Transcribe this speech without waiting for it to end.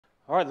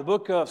All right, the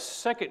book of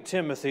 2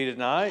 Timothy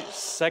tonight,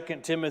 2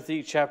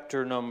 Timothy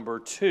chapter number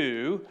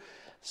 2.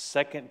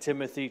 2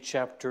 Timothy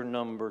chapter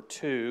number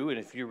 2. And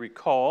if you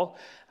recall,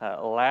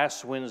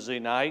 last Wednesday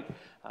night,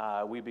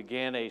 we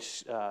began a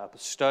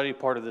study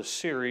part of this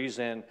series,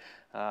 and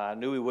I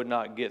knew we would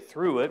not get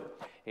through it.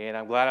 And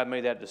I'm glad I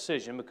made that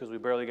decision because we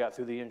barely got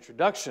through the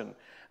introduction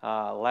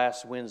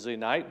last Wednesday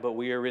night. But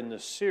we are in the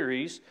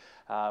series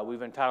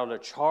we've entitled A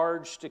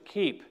Charge to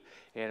Keep.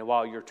 And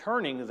while you're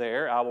turning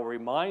there, I will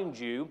remind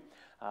you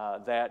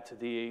that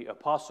the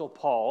Apostle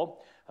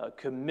Paul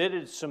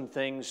committed some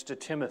things to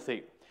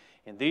Timothy.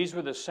 And these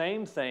were the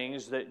same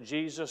things that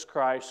Jesus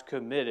Christ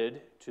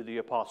committed to the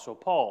Apostle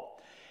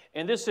Paul.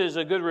 And this is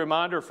a good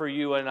reminder for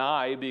you and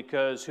I,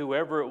 because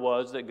whoever it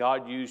was that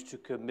God used to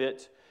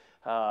commit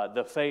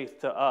the faith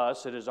to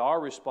us, it is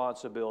our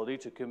responsibility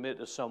to commit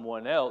to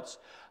someone else.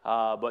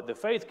 But the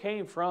faith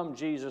came from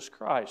Jesus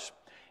Christ.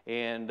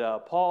 And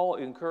Paul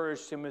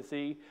encouraged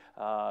Timothy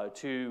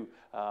to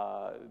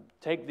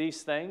take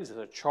these things as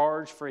a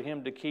charge for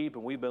him to keep.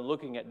 And we've been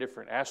looking at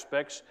different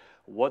aspects,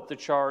 what the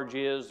charge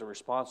is, the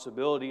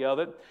responsibility of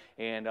it.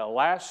 And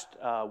last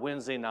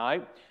Wednesday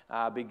night,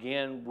 I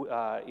began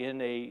in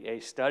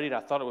a study, and I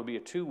thought it would be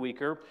a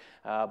 2-weeker,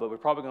 but we're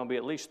probably going to be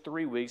at least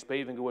 3 weeks,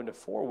 maybe even go into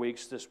 4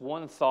 weeks, this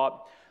one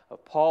thought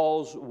of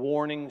Paul's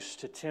warnings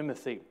to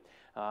Timothy.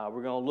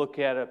 We're going to look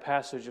at a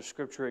passage of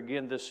Scripture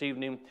again this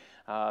evening,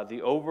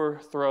 the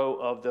overthrow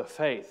of the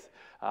faith.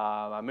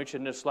 I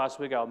mentioned this last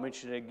week. I'll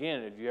mention it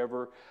again. If you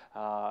ever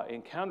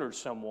encountered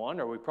someone,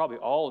 or we probably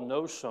all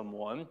know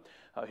someone,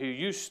 who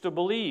used to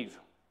believe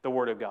the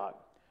Word of God.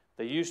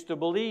 They used to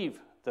believe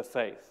the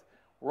faith.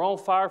 Were on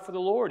fire for the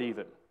Lord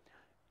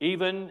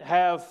even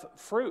have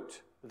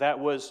fruit that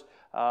was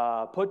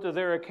put to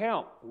their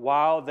account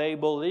while they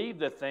believed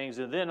the things,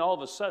 and then all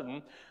of a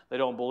sudden they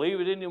don't believe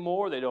it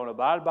anymore, they don't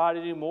abide by it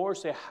anymore.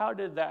 Say, how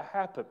did that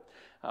happen?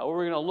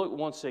 We're going to look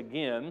once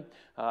again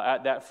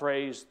at that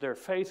phrase, their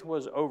faith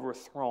was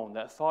overthrown,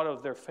 that thought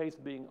of their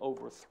faith being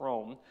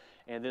overthrown,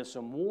 and then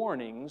some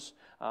warnings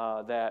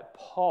that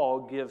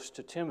Paul gives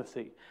to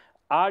Timothy.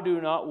 I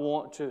do not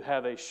want to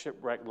have a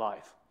shipwrecked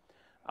life.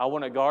 I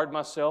want to guard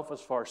myself as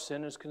far as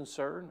sin is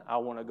concerned. I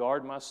want to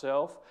guard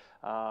myself,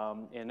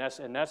 and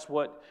that's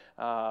what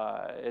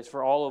it's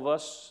for all of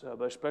us,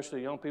 but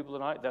especially young people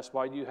tonight. That's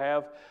why you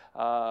have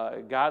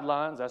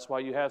guidelines. That's why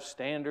you have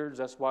standards.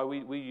 That's why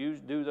we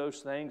do those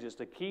things, is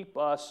to keep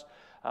us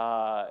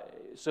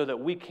so that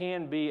we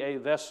can be a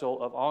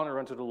vessel of honor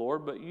unto the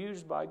Lord, but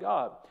used by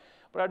God.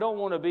 But I don't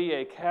want to be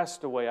a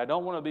castaway. I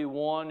don't want to be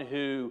one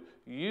who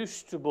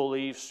used to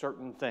believe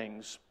certain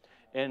things,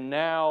 and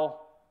now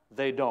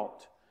they don't.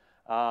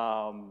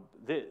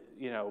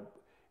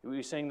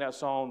 We sing that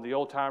song, the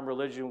old-time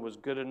religion was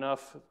good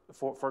enough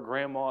for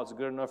grandma, it's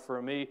good enough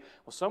for me.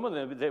 Well, some of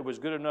them, it was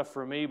good enough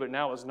for me, but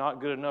now it's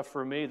not good enough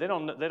for me. They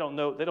don't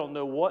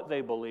know what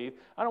they believe.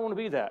 I don't want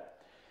to be that.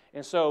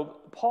 And so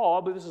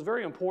Paul, but this is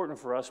very important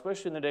for us,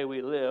 especially in the day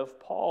we live,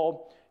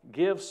 Paul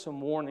gives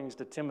some warnings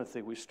to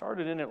Timothy. We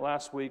started in it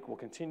last week. We'll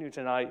continue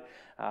tonight.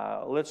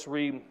 Let's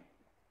read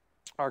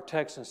our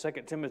text in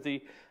 2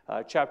 Timothy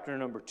chapter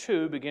number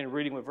 2, begin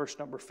reading with verse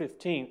number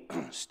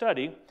 15.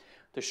 Study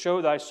to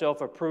show thyself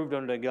approved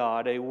unto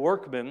God, a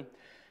workman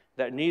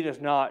that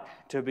needeth not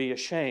to be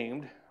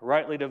ashamed,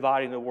 rightly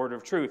dividing the word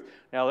of truth.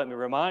 Now let me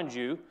remind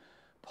you,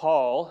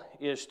 Paul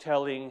is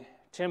telling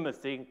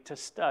Timothy to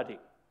study.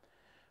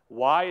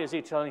 Why is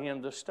he telling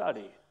him to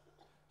study?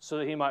 So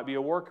that he might be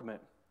a workman.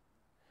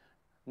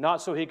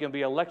 Not so he can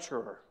be a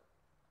lecturer.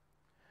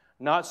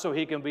 Not so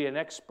he can be an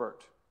expert.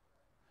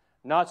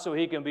 Not so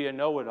he can be a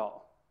know-it-all.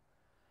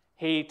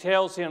 He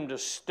tells him to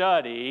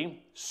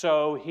study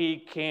so he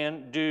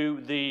can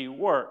do the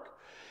work.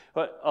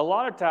 But a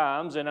lot of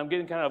times, and I'm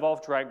getting kind of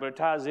off track, but it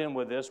ties in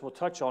with this. We'll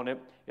touch on it.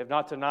 If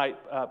not tonight,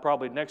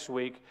 probably next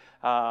week.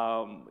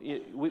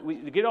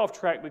 We get off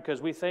track because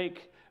we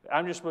think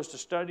I'm just supposed to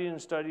study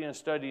and study and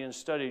study and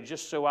study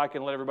just so I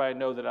can let everybody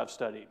know that I've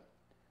studied.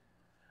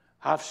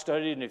 I've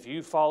studied, and if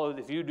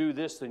you do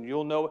this, then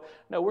you'll know.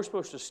 No, we're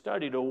supposed to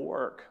study to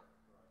work.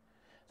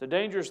 It's a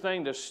dangerous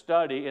thing to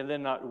study and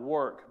then not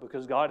work,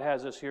 because God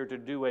has us here to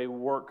do a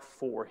work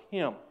for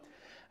Him.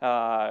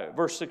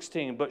 Verse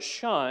 16, but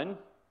shun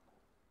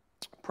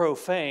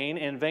profane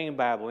and vain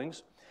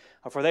babblings,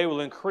 for they will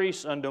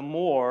increase unto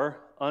more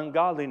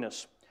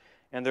ungodliness.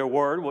 And their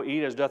word will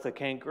eat as doth a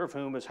canker, of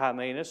whom is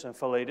Hymenaeus and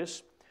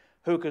Philetus,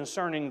 who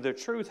concerning the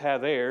truth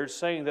have erred,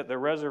 saying that the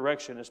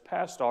resurrection is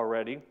past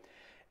already,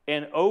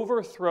 and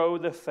overthrow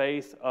the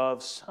faith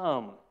of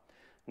some.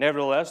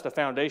 Nevertheless, the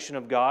foundation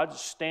of God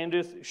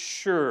standeth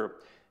sure.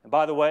 And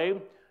by the way,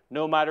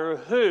 no matter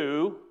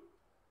who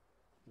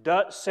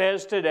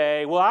says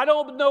today, well, I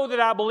don't know that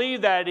I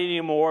believe that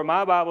anymore,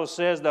 my Bible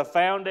says the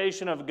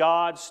foundation of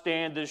God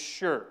standeth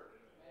sure.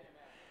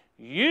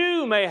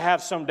 You may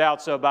have some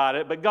doubts about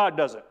it, but God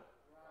doesn't.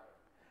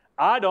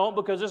 I don't,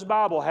 because this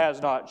Bible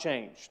has not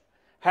changed.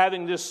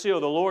 Having this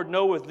seal, the Lord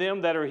knoweth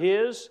them that are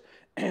His,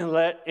 and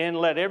let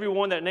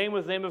everyone that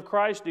nameth the name of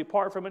Christ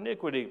depart from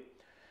iniquity.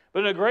 But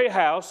in a great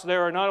house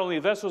there are not only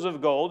vessels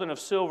of gold and of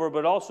silver,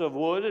 but also of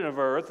wood and of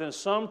earth, and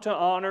some to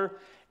honor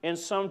and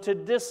some to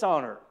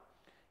dishonor.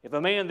 If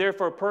a man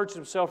therefore purge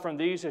himself from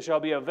these, he shall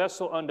be a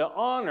vessel unto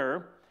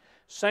honor,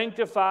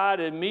 sanctified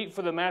and meet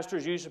for the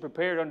master's use and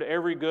prepared unto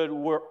every good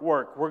work.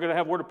 We're going to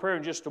have a word of prayer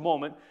in just a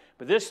moment,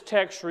 but this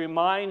text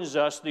reminds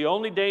us the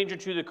only danger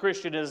to the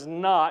Christian is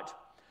not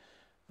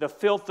the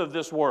filth of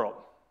this world.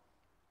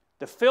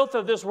 The filth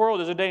of this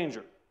world is a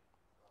danger.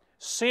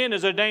 Sin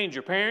is a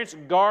danger. Parents,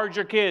 guard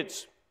your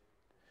kids.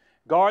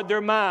 Guard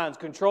their minds.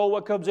 Control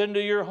what comes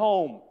into your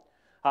home.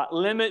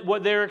 Limit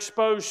what they're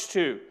exposed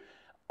to.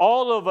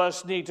 All of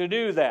us need to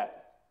do that.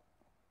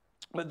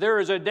 But there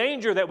is a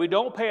danger that we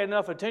don't pay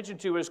enough attention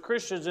to as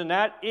Christians, and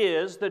that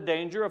is the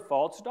danger of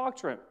false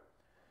doctrine.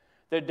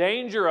 The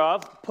danger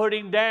of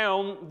putting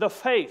down the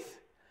faith.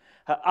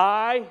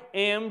 I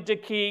am to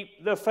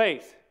keep the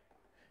faith.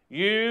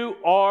 You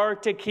are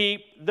to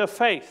keep the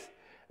faith.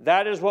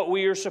 That is what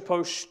we are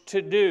supposed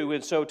to do.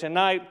 And so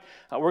tonight,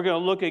 we're going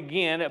to look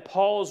again at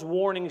Paul's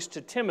warnings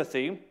to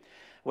Timothy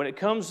when it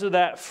comes to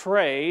that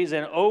phrase,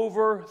 and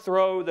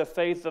overthrow the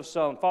faith of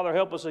some. Father,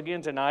 help us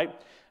again tonight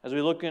as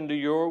we look into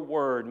your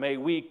word. May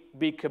we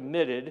be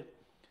committed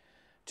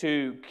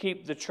to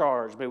keep the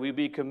charge. May we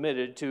be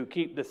committed to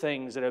keep the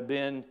things that have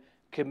been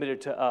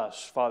committed to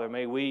us. Father,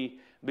 may we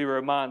be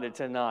reminded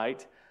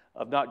tonight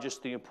of not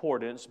just the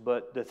importance,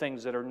 but the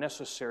things that are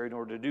necessary in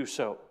order to do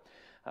so.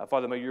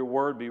 Father, may your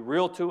word be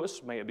real to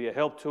us. May it be a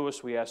help to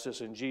us. We ask this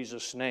in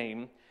Jesus'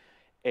 name.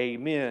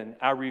 Amen.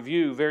 I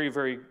review very,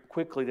 very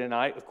quickly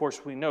tonight. Of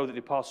course, we know that the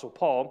Apostle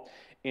Paul,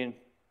 in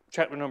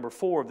chapter number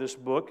 4 of this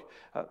book,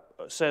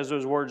 says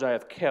those words, I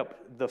have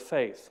kept the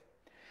faith.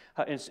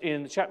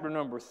 In chapter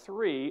number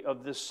 3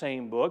 of this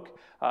same book,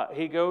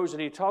 he goes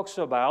and he talks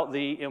about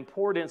the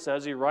importance,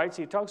 as he writes,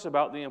 he talks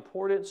about the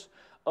importance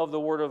of the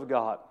Word of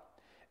God.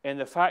 And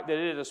the fact that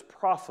it is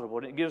profitable,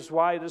 and it gives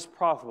why it is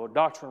profitable: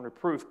 doctrine,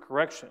 reproof,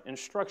 correction,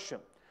 instruction.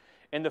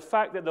 And the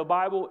fact that the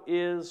Bible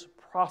is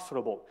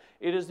profitable.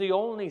 It is the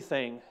only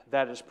thing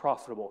that is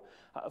profitable.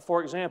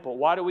 For example,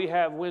 why do we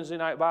have Wednesday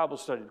night Bible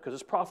study? Because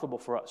it's profitable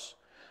for us.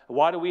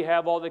 Why do we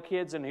have all the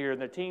kids in here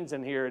and the teens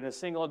in here and the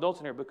single adults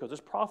in here? Because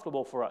it's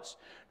profitable for us.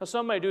 Now,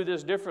 some may do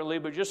this differently,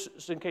 but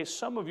just in case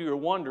some of you are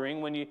wondering,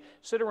 when you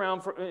sit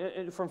around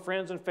from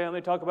friends and family,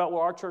 talk about,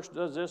 well, our church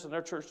does this and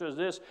their church does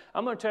this,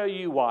 I'm going to tell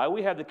you why.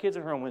 We have the kids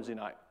in here on Wednesday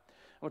night.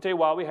 I'm going to tell you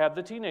why we have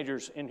the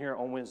teenagers in here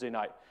on Wednesday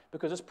night.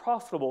 Because it's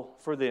profitable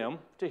for them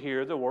to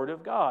hear the Word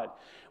of God.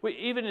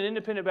 Even in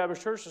independent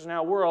Baptist churches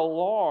now, we're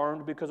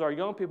alarmed because our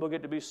young people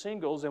get to be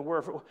singles, and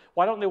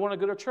why don't they want to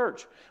go to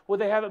church? Well,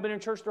 they haven't been in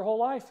church their whole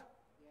life.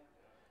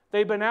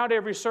 They've been out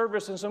every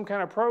service in some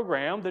kind of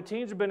program. The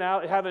teens have been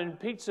out having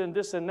pizza and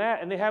this and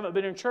that, and they haven't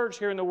been in church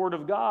hearing the Word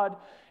of God.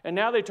 And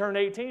now they turn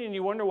 18, and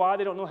you wonder why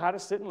they don't know how to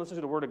sit and listen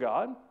to the Word of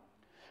God.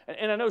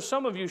 And I know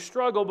some of you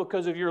struggle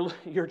because of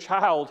your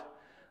child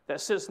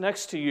that sits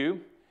next to you.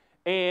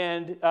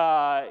 And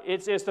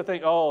it's to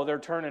think, oh, they're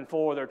turning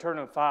 4, they're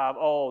turning 5.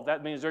 Oh,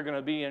 that means they're going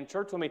to be in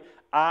church with me.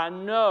 I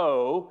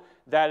know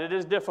that it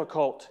is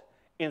difficult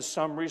in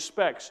some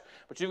respects.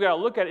 But you've got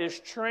to look at it as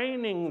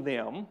training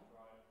them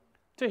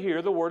to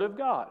hear the Word of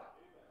God.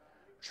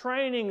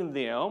 Training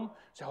them,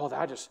 say, oh,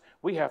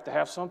 we have to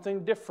have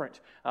something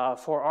different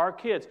for our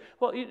kids.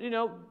 Well,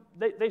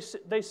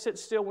 they sit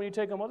still when you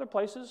take them other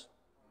places.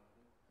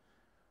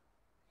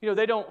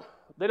 They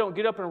don't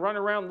get up and run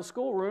around the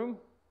schoolroom.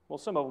 Well,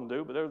 some of them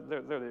do,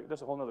 but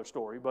that's a whole other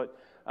story. But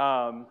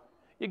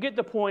you get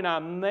the point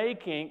I'm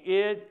making.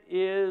 It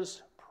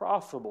is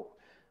profitable.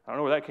 I don't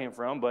know where that came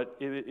from, but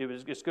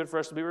it's good for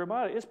us to be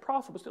reminded. It's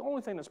profitable. It's the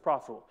only thing that's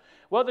profitable.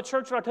 Well, the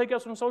church will take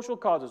up some social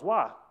causes.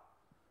 Why?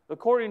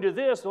 According to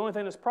this, the only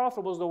thing that's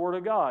profitable is the Word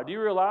of God. Do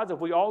you realize if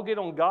we all get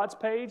on God's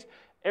page,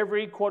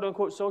 every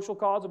quote-unquote social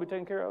cause will be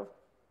taken care of?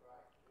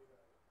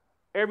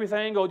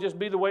 Everything will just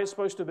be the way it's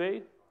supposed to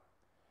be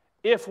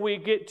if we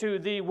get to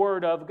the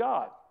Word of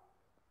God.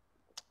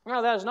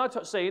 Now, that is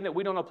not saying that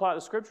we don't apply the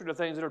Scripture to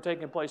things that are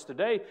taking place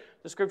today.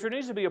 The Scripture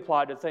needs to be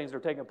applied to things that are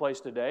taking place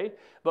today,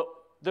 but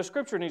the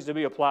Scripture needs to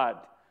be applied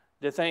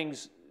to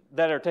things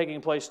that are taking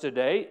place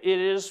today. It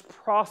is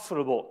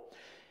profitable.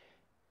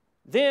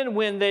 Then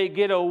when they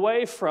get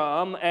away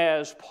from,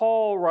 as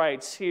Paul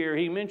writes here,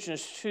 he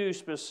mentions 2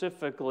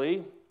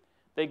 specifically,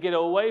 they get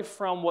away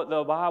from what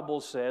the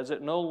Bible says,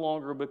 it no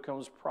longer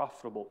becomes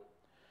profitable.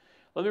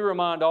 Let me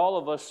remind all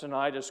of us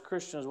tonight as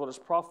Christians, what is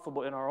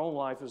profitable in our own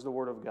life is the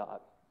Word of God.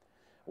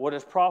 What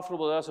is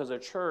profitable to us as a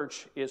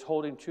church is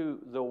holding to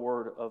the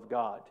Word of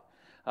God.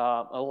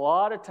 A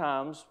lot of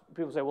times,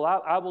 people say,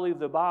 well, I believe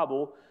the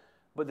Bible,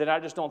 but then I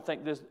just don't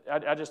think this,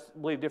 I just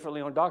believe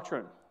differently on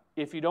doctrine.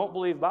 If you don't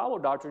believe Bible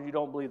doctrine, you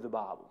don't believe the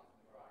Bible.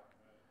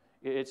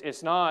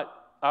 It's not,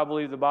 I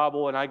believe the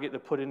Bible and I get to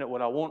put in it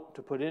what I want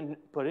to put in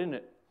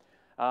it.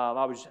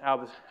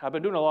 I've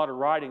been doing a lot of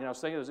writing, and I was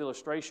thinking of this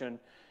illustration.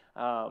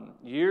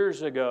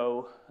 Years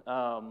ago,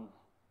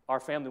 our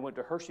family went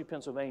to Hershey,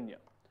 Pennsylvania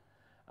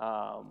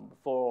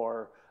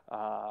for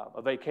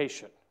a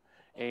vacation.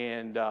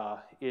 And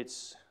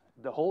it's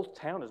the whole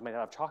town is made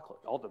out of chocolate.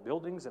 All the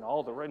buildings and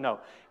all the no,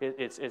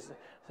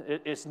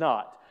 it's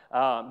not.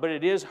 But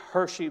it is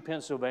Hershey,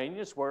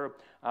 Pennsylvania. It's where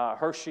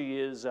Hershey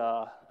is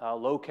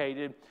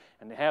located,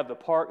 and they have the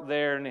park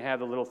there, and they have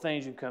the little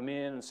things you come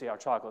in and see how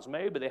chocolate's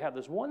made. But they have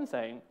this one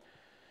thing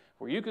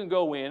where you can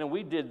go in, and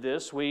we did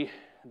this.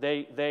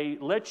 They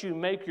let you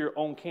make your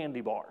own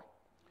candy bar.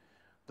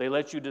 They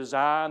let you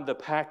design the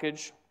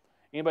package.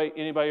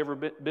 Anybody ever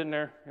been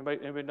there?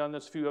 Anybody done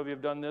this? A few of you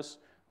have done this.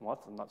 Well,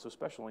 that's not so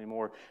special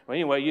anymore. Well,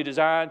 anyway, you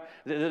design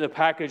the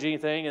packaging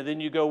thing, and then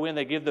you go in,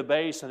 they give the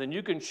base, and then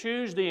you can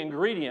choose the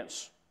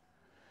ingredients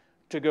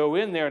to go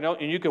in there,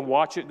 and you can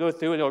watch it go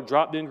through, and they'll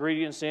drop the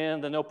ingredients in,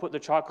 then they'll put the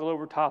chocolate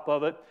over top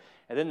of it,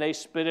 and then they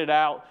spit it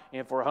out,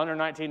 and for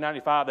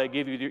 $119.95, they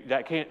give you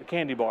that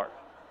candy bar.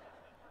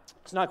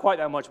 It's not quite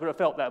that much, but it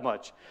felt that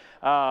much.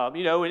 And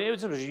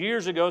it was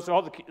years ago, so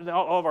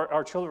all of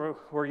our children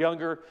were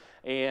younger,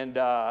 and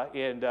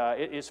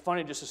it's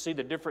funny just to see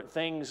the different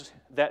things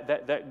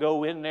that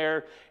go in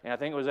there. And I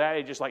think it was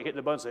Addie just like hitting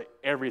the buttons of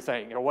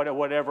everything or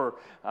whatever.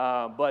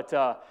 I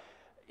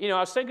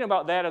was thinking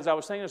about that as I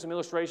was thinking of some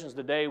illustrations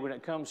today when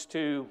it comes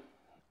to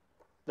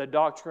the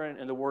doctrine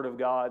and the Word of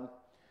God.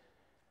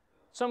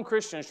 Some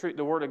Christians treat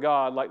the Word of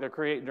God like they're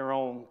creating their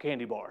own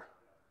candy bar.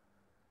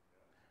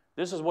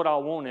 This is what I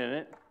want in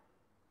it,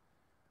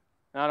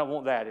 and I don't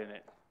want that in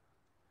it.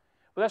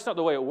 But that's not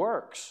the way it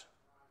works.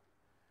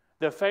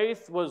 The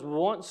faith was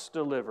once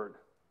delivered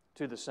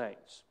to the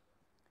saints.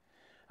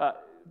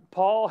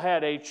 Paul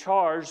had a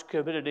charge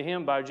committed to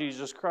him by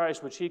Jesus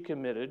Christ, which he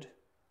committed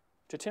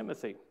to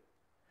Timothy.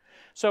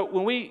 So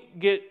when we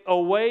get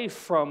away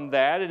from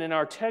that, and in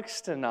our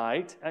text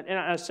tonight, and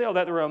I say all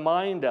that to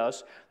remind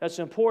us that's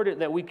important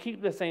that we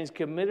keep the things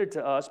committed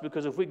to us,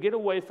 because if we get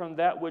away from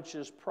that which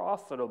is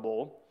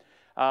profitable,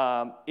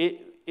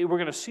 we're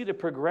going to see the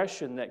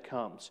progression that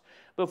comes.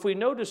 But if we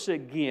notice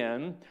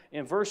again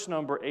in verse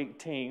number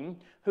 18,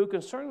 who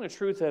concerning the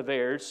truth have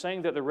erred,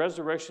 saying that the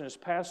resurrection is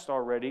past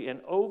already, and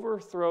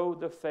overthrow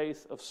the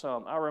faith of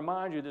some. I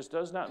remind you, this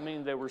does not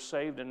mean they were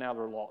saved and now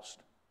they're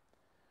lost.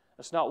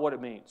 That's not what it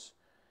means.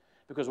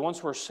 Because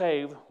once we're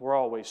saved, we're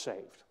always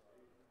saved.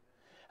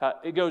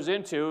 It goes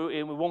into,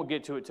 and we won't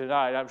get to it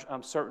tonight,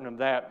 I'm certain of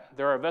that,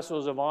 there are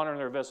vessels of honor and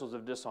there are vessels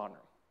of dishonor.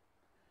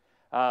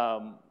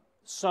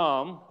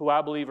 Some, who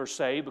I believe are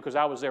saved, because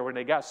I was there when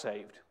they got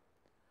saved,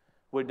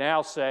 would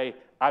now say,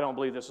 I don't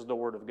believe this is the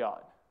Word of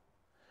God.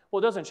 Well,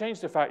 it doesn't change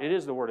the fact it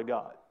is the Word of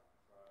God.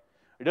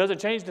 It doesn't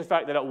change the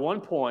fact that at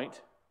one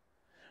point,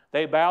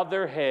 they bowed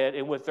their head,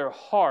 and with their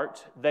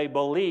heart, they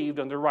believed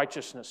unto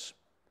righteousness.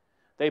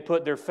 They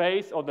put their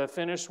faith on the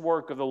finished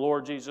work of the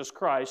Lord Jesus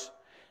Christ.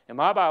 And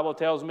my Bible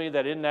tells me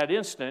that in that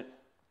instant,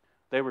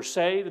 they were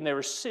saved and they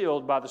were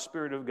sealed by the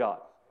Spirit of God.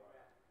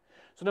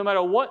 So no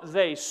matter what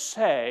they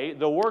say,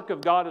 the work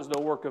of God is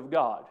the work of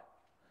God.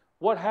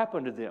 What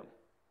happened to them?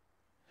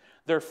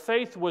 Their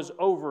faith was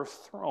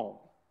overthrown.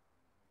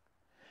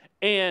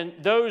 And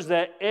those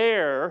that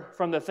err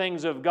from the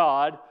things of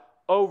God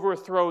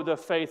overthrow the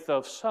faith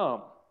of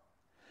some.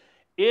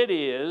 It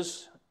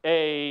is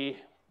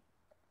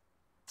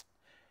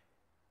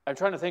I'm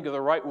trying to think of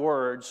the right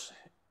words.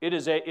 It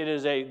is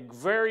a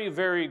very,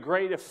 very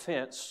great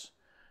offense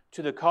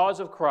to the cause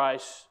of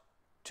Christ,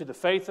 to the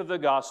faith of the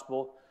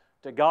gospel,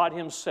 to God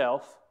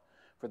Himself,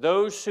 for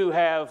those who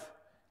have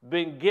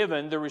been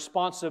given the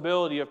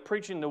responsibility of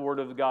preaching the Word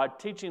of God,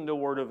 teaching the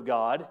Word of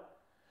God,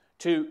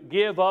 to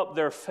give up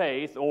their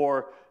faith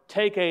or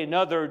take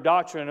another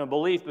doctrine and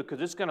belief because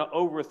it's going to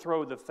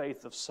overthrow the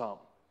faith of some.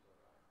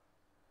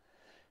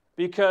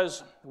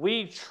 Because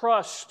we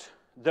trust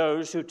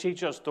those who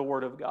teach us the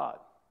Word of God.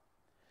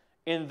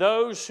 And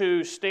those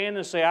who stand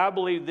and say, I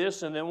believe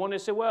this, and then when they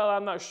say, well,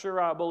 I'm not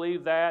sure I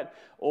believe that,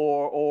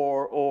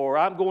 or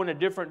I'm going a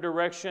different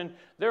direction,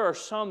 there are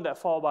some that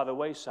fall by the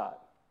wayside.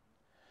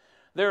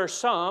 There are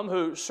some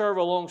who serve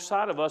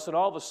alongside of us, and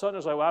all of a sudden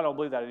it's like, well, I don't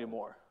believe that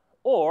anymore.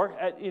 Or,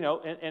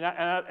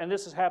 and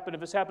this has happened,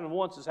 if it's happened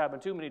once, it's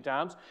happened too many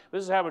times.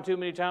 This has happened too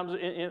many times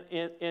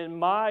in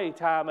my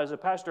time as a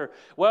pastor.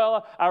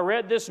 Well, I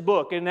read this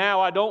book, and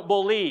now I don't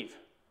believe.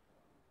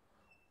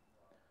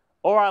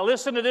 Or I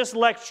listened to this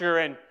lecture,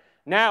 and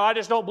now I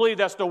just don't believe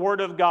that's the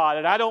Word of God.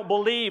 And I don't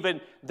believe, and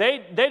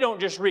they don't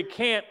just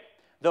recant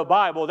the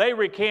Bible. They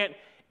recant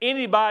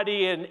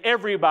anybody and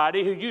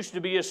everybody who used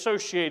to be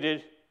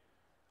associated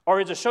or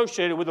is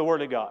associated with the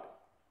Word of God.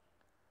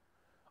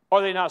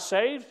 Are they not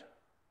saved?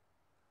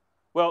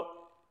 Well,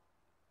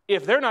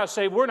 if they're not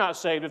saved, we're not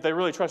saved if they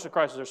really trusted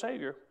Christ as their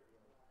Savior.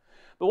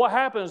 But what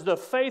happens? The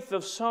faith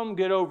of some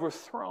get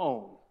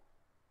overthrown.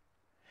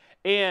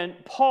 And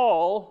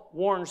Paul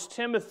warns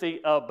Timothy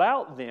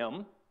about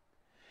them,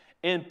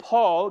 and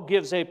Paul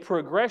gives a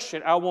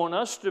progression. I want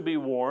us to be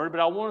warned,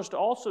 but I want us to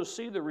also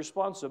see the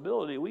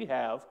responsibility we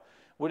have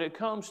when it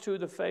comes to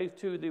the faith,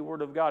 to the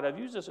Word of God. I've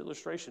used this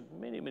illustration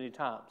many, many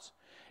times.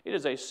 It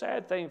is a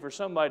sad thing for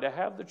somebody to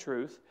have the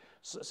truth,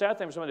 sad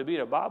thing for somebody to be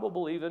in a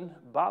Bible-believing,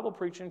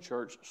 Bible-preaching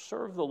church,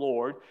 serve the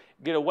Lord,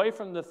 get away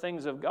from the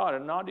things of God,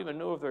 and not even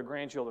know if their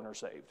grandchildren are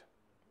saved.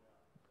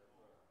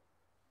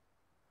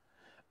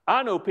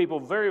 I know people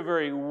very,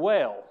 very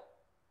well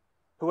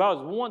who I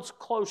was once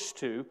close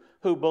to,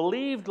 who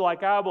believed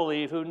like I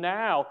believe, who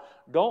now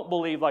don't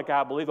believe like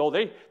I believe. Oh,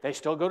 they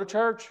still go to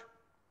church.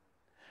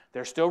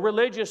 They're still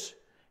religious.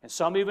 And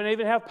some even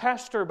have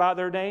pastor by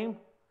their name.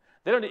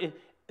 They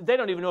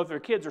don't even know if their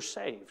kids are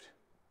saved.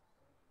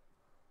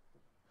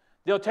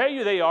 They'll tell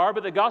you they are,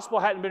 but the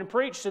gospel hadn't been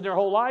preached in their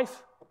whole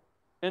life,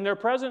 in their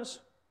presence.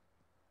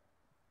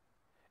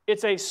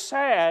 It's a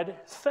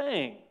sad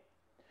thing.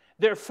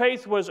 Their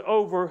faith was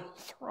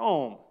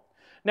overthrown.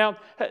 Now,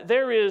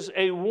 there is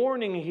a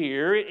warning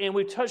here, and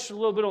we touched a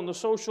little bit on the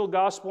social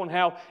gospel and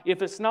how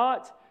if it's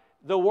not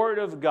the Word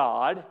of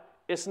God,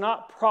 it's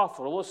not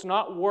profitable, it's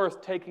not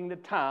worth taking the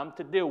time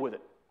to deal with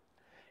it.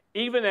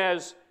 Even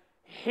as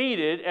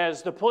heated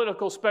as the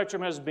political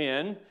spectrum has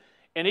been,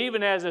 and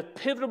even as a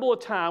pivotal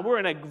time, we're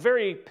in a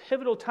very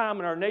pivotal time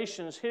in our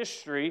nation's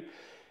history,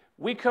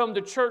 we come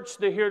to church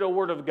to hear the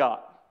Word of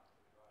God.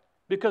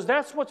 Because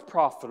that's what's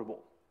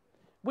profitable.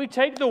 We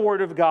take the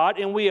Word of God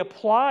and we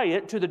apply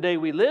it to the day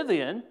we live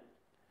in,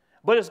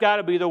 but it's got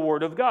to be the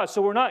Word of God. So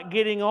we're not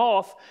getting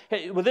off.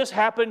 Hey, well, this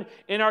happened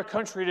in our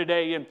country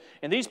today,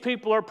 and these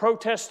people are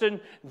protesting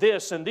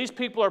this, and these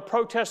people are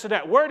protesting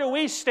that. Where do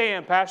we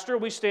stand, Pastor?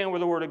 We stand where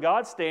the Word of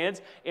God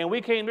stands, and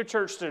we came to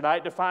church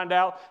tonight to find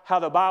out how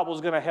the Bible is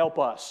going to help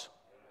us.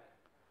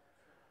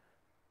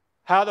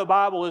 How the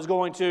Bible is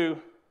going to,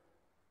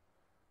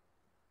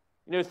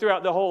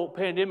 throughout the whole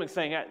pandemic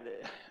thing,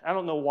 I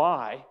don't know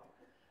why,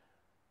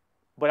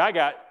 but I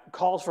got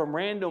calls from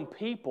random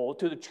people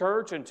to the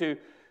church and to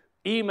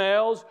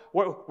emails.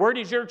 Where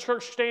does your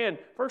church stand?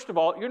 First of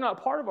all, you're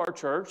not part of our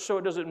church, so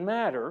it doesn't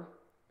matter.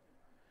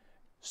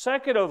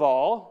 Second of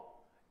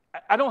all,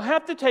 I don't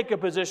have to take a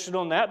position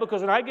on that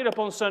because when I get up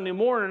on Sunday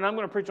morning, I'm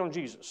going to preach on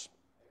Jesus.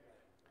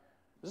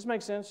 Does this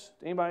make sense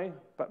to anybody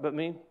but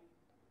me?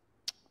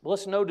 Well,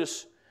 let's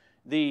notice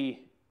the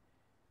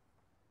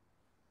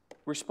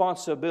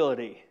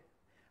responsibility.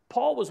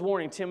 Paul was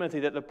warning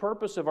Timothy that the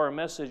purpose of our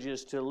message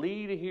is to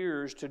lead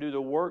hearers to do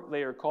the work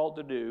they are called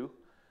to do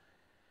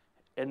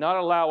and not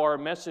allow our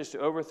message to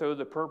overthrow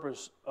the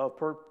purpose of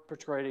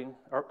perpetrating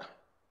or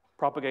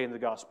propagating the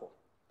gospel.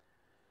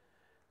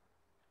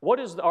 What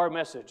is our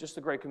message? It's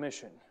the Great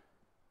Commission.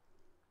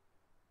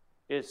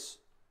 It's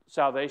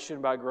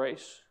salvation by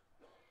grace.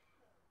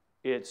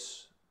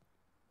 It's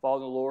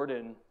following the Lord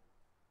in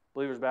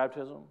believer's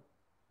baptism.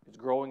 It's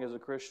growing as a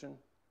Christian.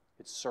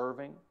 It's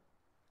serving.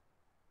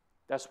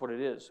 That's what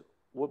it is.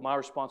 What my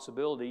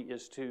responsibility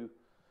is to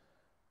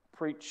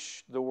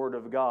preach the Word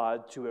of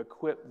God to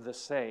equip the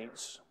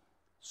saints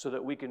so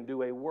that we can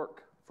do a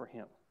work for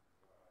Him.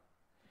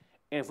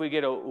 And if we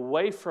get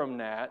away from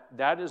that,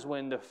 that is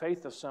when the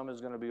faith of some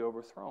is going to be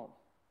overthrown.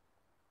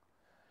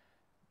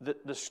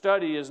 The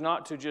study is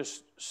not to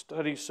just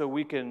study so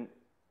we can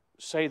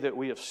say that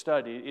we have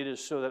studied. It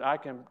is so that I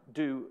can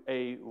do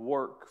a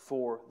work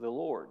for the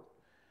Lord.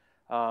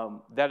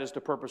 That is the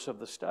purpose of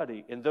the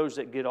study. And those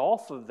that get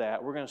off of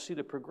that, we're going to see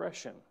the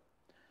progression.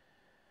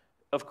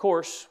 Of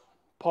course,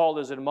 Paul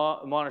is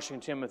admonishing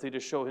Timothy to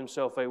show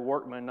himself a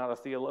workman, not a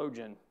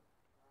theologian.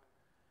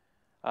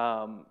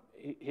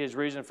 His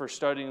reason for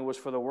studying was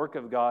for the work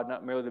of God,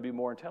 not merely to be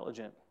more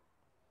intelligent.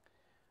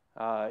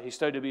 He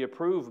studied to be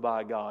approved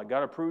by God.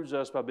 God approves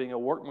us by being a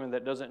workman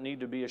that doesn't need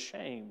to be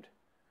ashamed.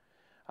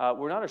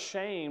 We're not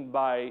ashamed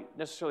by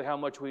necessarily how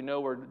much we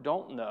know or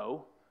don't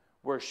know.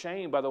 We're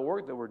ashamed by the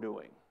work that we're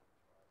doing.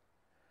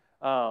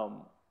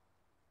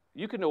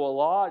 You can know a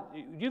lot.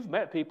 You've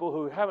met people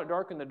who haven't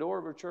darkened the door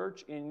of a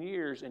church in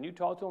years, and you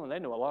talk to them, and they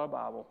know a lot of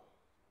Bible.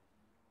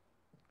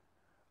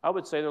 I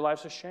would say their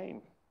life's a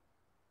shame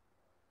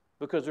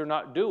because they're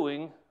not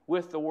doing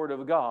with the Word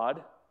of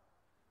God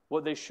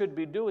what they should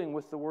be doing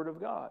with the Word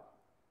of God.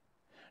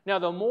 Now,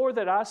 the more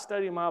that I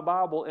study my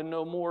Bible and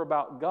know more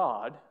about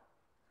God,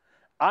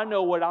 I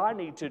know what I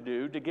need to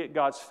do to get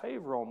God's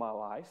favor on my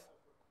life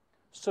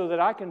so that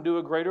I can do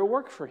a greater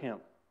work for Him.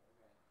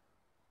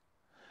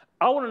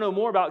 I want to know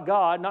more about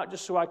God, not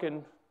just so I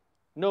can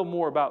know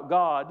more about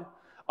God.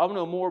 I want to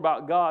know more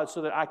about God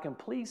so that I can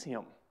please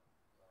Him.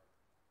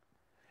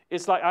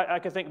 It's like I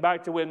can think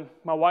back to when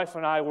my wife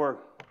and I were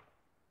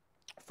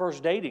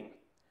first dating.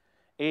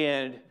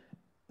 And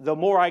the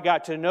more I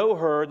got to know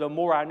her, the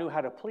more I knew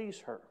how to please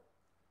her.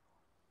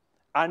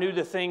 I knew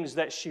the things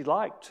that she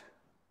liked.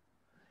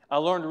 I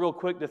learned real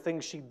quick the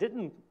things she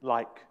didn't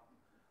like.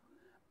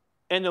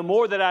 And the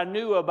more that I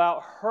knew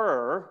about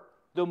her,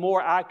 the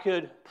more I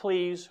could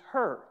please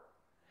her.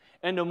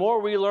 And the more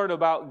we learn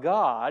about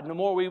God, the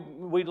more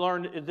we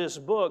learn in this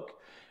book,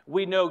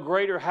 we know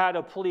greater how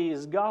to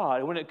please God.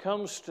 And when it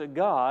comes to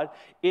God,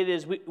 it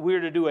is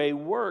we're to do a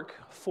work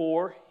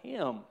for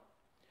Him.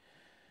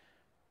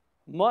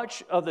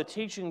 Much of the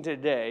teaching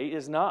today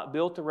is not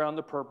built around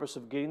the purpose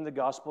of getting the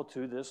gospel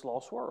to this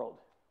lost world.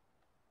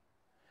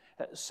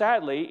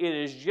 Sadly, it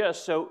is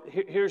just so.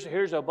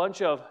 Here's a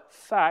bunch of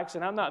facts,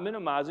 and I'm not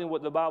minimizing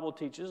what the Bible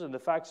teaches and the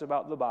facts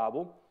about the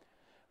Bible,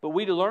 but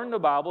we learn the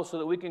Bible so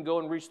that we can go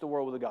and reach the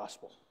world with the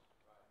gospel.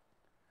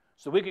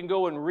 so we can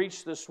go and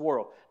reach this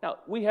world. Now,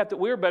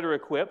 we're better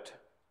equipped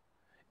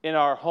in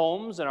our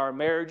homes, in our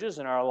marriages,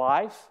 in our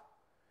life.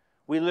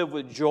 We live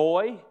with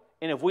joy,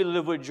 and if we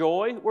live with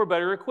joy, we're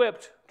better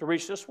equipped to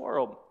reach this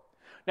world.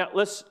 Now,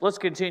 let's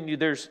continue.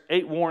 There's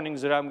 8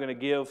 warnings that I'm going to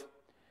give,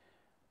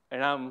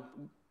 and I'm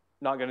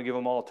not going to give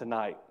them all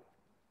tonight.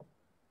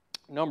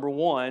 Number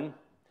 1,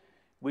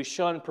 we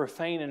shun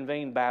profane and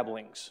vain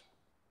babblings.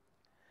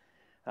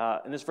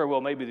 And this very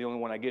well may be the only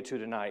one I get to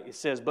tonight. It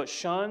says, but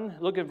shun,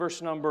 look at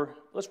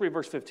let's read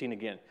verse 15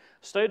 again.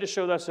 Study to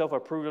show thyself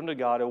approved unto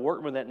God, a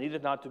workman that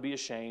needeth not to be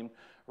ashamed,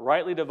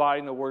 rightly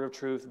dividing the word of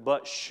truth,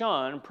 but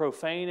shun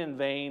profane and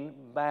vain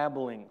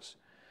babblings.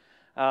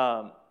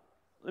 Let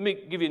me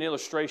give you an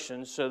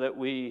illustration so that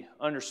we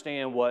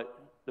understand what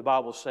the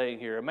Bible is saying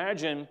here.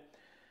 Imagine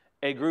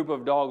a group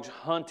of dogs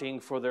hunting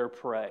for their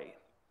prey.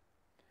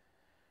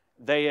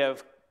 They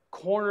have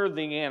cornered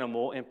the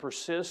animal and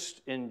persist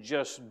in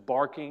just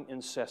barking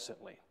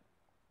incessantly.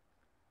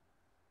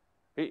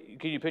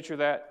 Can you picture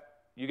that?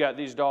 You got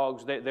these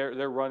dogs,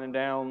 they're running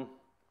down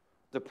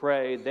the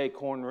prey, they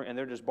corner, and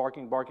they're just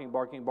barking. You can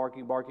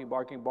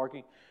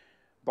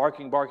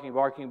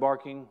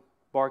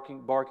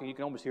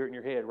almost hear it in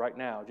your head right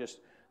now, just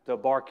the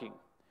barking.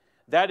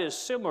 That is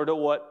similar to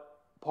what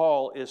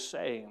Paul is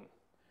saying.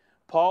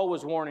 Paul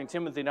was warning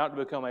Timothy not to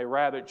become a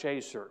rabbit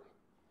chaser.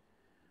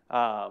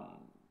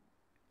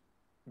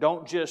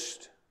 Don't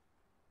just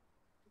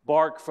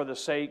bark for the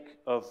sake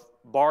of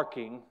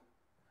barking,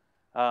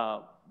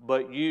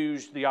 but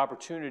use the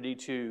opportunity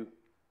to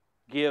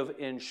give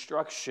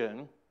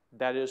instruction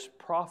that is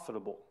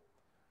profitable.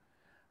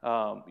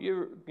 You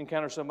ever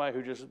encounter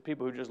somebody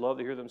people who just love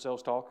to hear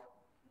themselves talk?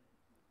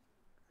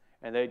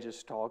 And they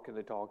just talk and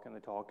they talk and they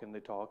talk and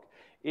they talk.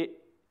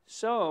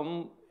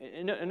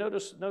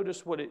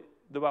 Notice what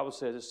the Bible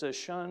says. It says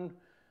shun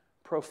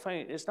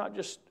profane. It's not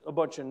just a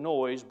bunch of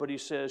noise, but he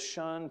says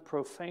shun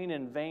profane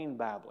and vain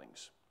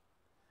babblings.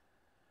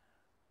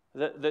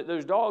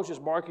 Those dogs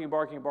just barking,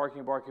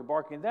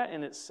 that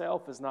in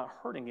itself is not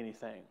hurting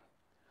anything.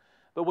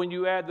 But when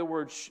you add the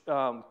word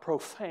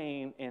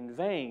profane and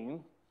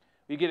vain,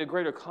 you get a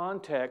greater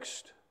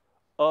context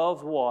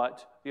of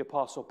what the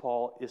Apostle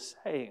Paul is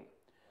saying.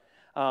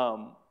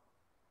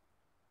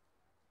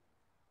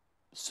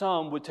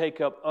 Some would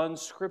take up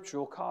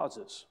unscriptural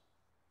causes.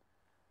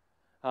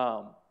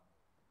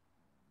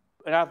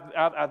 And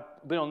I've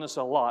been on this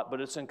a lot,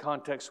 but it's in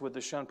context with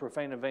the shun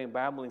profane and vain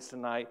babblings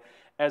tonight.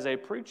 As a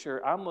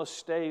preacher, I must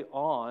stay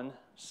on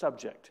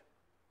subject.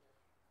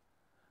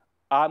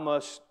 I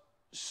must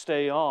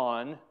stay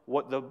on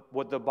what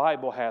the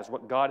Bible has,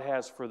 what God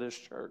has for this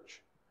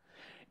church.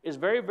 It's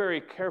very,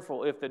 very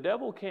careful. If the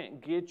devil can't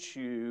get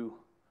you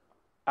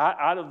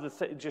out of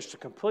just to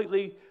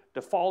completely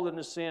default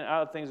into sin,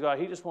 out of things God,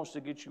 he just wants to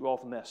get you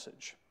off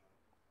message.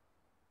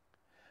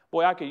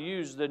 Boy, I could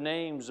use the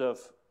names of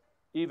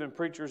even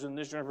preachers in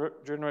this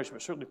generation,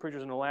 but certainly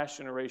preachers in the last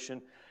generation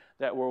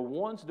that were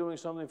once doing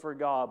something for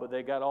God, but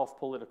they got off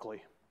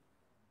politically.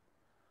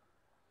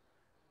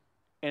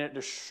 And it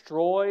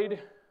destroyed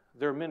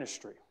their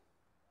ministry.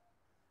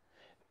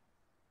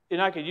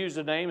 And I could use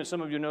the name, and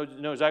some of you know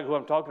exactly who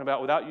I'm talking about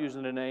without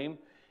using the name.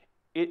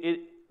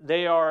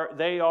 They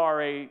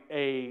are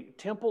a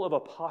temple of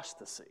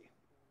apostasy.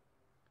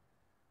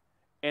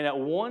 And at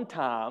one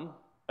time,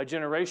 a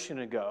generation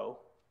ago,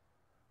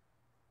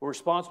 were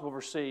responsible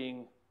for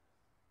seeing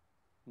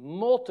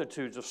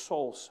multitudes of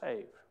souls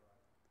saved.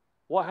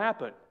 What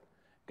happened?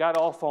 Got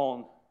off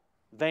on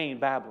vain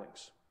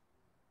babblings.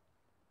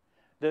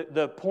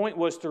 The point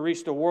was to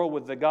reach the world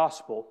with the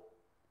gospel,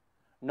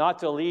 not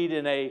to lead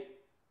in a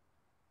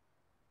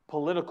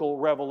political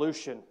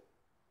revolution.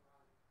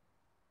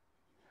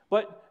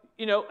 But,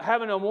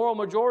 having a moral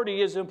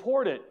majority is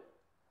important.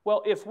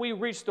 Well, if we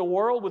reach the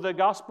world with the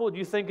gospel, do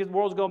you think the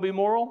world's going to be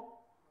moral?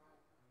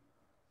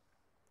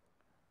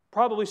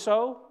 Probably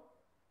so.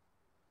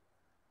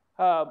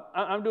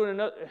 I'm doing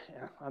another.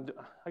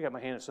 I got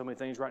my hand in so many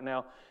things right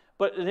now,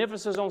 but an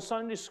emphasis on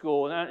Sunday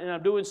school, and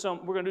I'm doing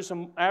some. We're going to do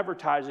some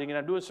advertising, and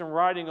I'm doing some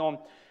writing on.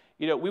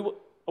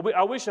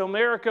 I wish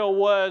America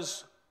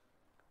was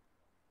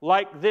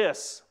like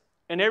this,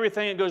 and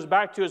everything it goes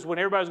back to is when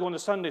everybody's going to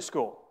Sunday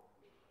school.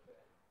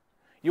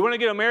 You want to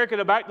get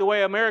America back the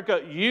way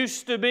America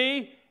used to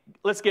be?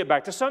 Let's get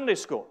back to Sunday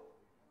school.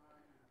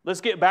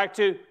 Let's get back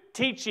to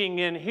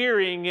teaching and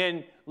hearing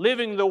and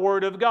living the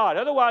Word of God.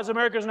 Otherwise,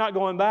 America's not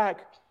going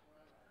back.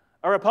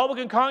 A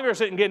Republican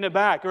Congress isn't getting it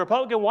back. A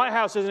Republican White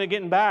House isn't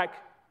getting back.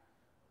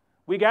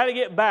 We got to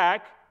get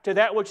back to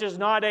that which is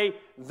not a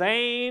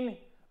vain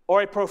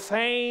or a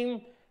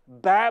profane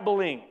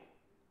babbling.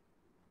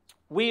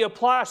 We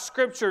apply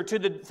Scripture to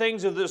the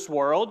things of this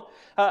world,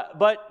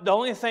 but the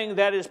only thing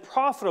that is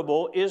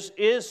profitable is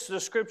the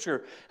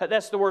Scripture.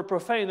 That's the word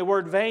profane, the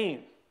word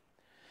vain.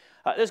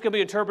 This can be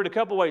interpreted a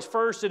couple ways.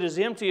 First, it is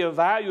empty of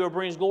value or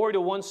brings glory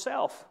to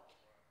oneself.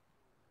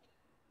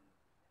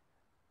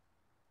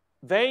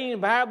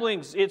 Vain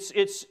babblings,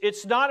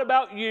 it's not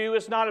about you,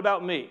 it's not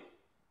about me.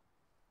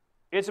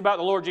 It's about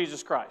the Lord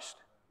Jesus Christ.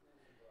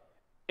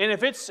 And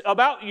if it's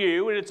about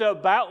you and it's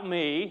about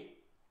me,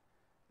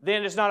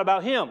 then it's not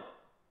about Him.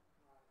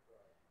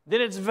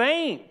 Then it's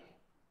vain.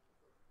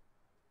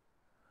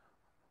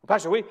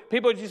 Pastor,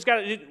 people just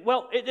got to,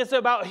 well, it's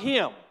about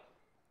Him.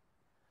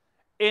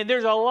 And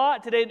there's a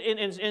lot today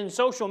in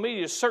social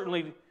media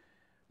certainly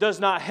does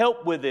not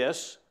help with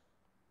this,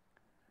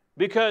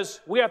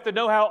 because we have to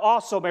know how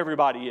awesome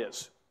everybody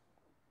is.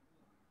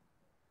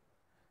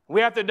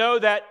 We have to know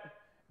that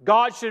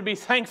God should be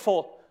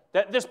thankful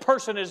that this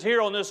person is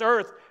here on this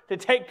earth to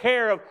take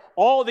care of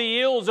all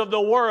the ills of the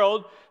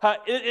world.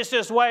 It's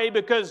this way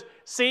because,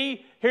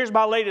 see, here's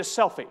my latest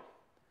selfie.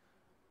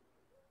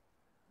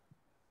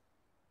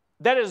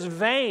 That is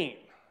vain.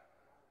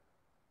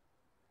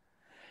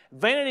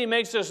 Vanity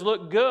makes us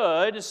look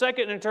good. The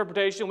second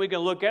interpretation we can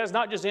look at is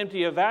not just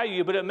empty of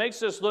value, but it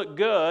makes us look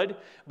good,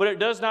 but it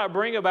does not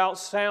bring about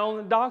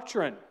sound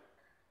doctrine.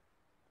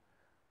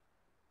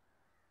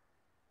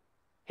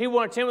 He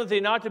wanted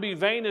Timothy not to be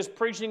vain as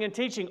preaching and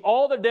teaching.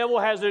 All the devil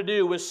has to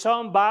do with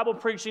some Bible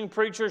preaching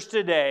preachers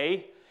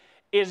today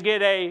is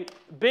get a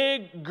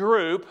big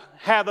group,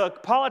 have a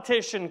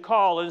politician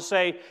call and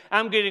say,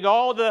 I'm getting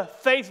all the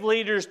faith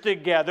leaders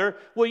together.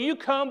 Will you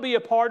come be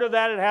a part of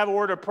that and have a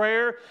word of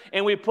prayer?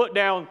 And we put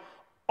down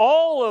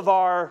all of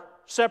our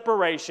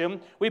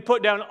separation. We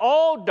put down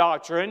all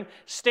doctrine,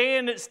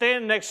 stand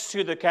next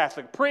to the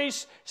Catholic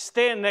priest,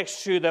 stand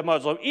next to the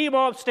Muslim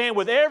imam, stand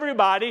with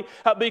everybody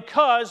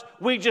because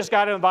we just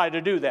got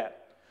invited to do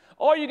that.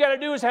 All you got to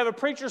do is have a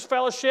preacher's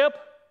fellowship,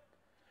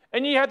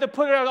 and you have to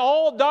put out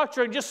all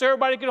doctrine just so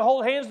everybody can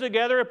hold hands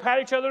together and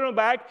pat each other on the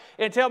back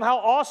and tell them how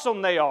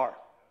awesome they are.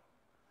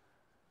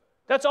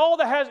 That's all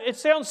that has. It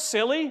sounds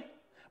silly.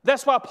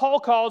 That's why Paul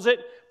calls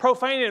it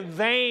profane and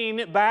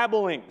vain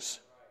babblings.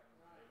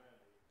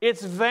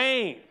 It's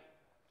vain.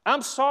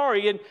 I'm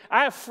sorry, and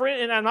I have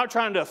friends, and I'm not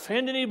trying to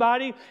offend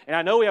anybody, and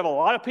I know we have a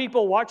lot of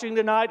people watching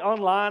tonight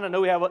online. I know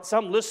we have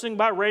some listening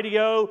by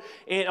radio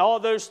and all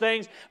those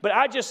things, but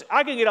I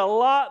can get a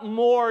lot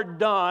more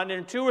done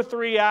in 2 or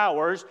 3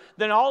 hours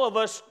than all of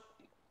us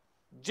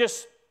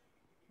just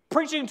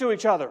preaching to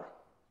each other.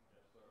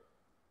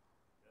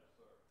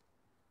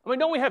 I mean,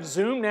 don't we have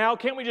Zoom now?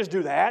 Can't we just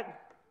do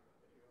that?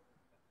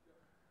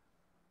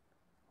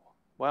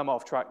 Well, I'm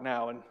off track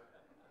now, and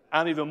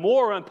I'm even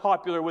more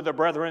unpopular with the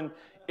brethren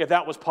if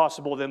that was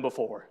possible than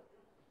before.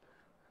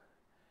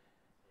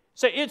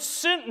 So it's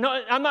sin.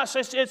 No, I'm not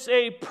saying it's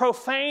a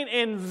profane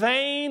and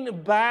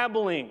vain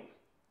babbling.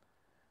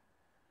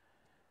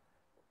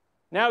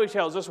 Now he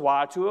tells us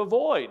why to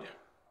avoid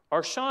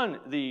or shun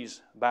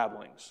these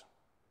babblings.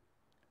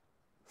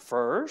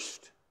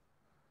 First,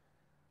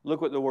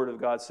 look what the Word of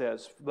God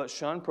says. But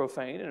shun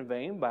profane and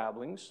vain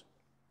babblings.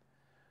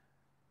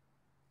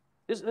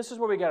 This is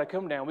where we got to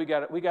come down. We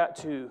got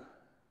to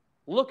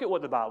look at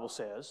what the Bible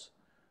says.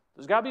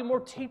 There's got to be more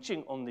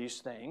teaching on these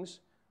things.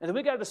 And then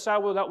we got to decide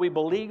whether or not we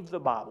believe the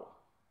Bible.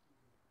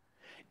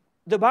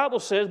 The Bible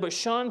says, but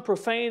shun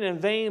profane and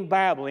vain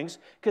babblings,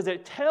 because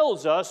it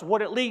tells us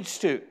what it leads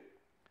to.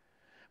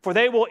 For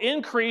they will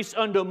increase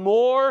unto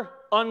more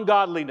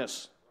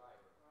ungodliness.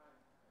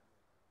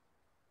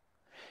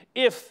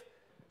 If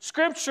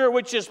Scripture,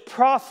 which is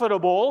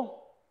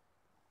profitable,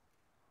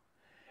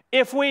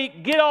 if we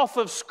get off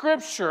of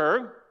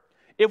Scripture,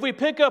 if we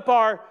pick up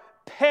our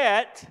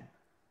pet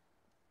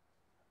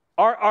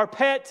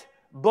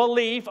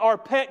belief, our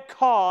pet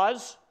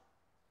cause,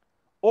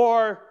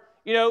 or,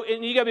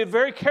 and you got to be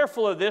very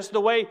careful of this, the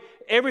way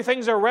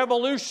everything's a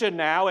revolution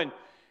now, and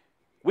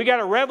we got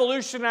to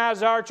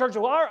revolutionize our church.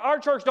 Well, our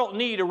church don't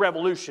need a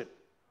revolution.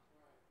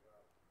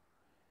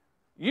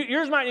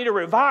 Yours might need a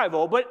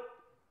revival, but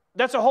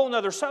that's a whole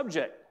other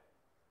subject.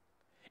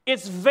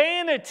 It's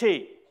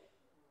vanity.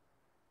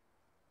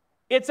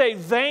 It's a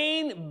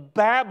vain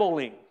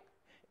babbling.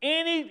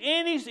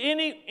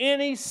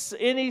 Any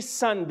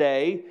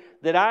Sunday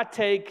that I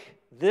take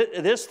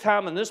this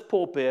time in this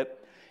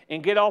pulpit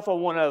and get off on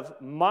one of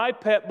my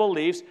pet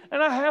beliefs,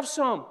 and I have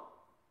some.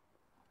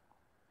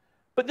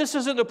 But this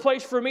isn't the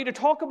place for me to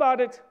talk about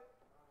it,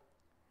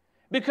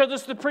 because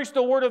it's to preach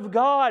the Word of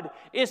God.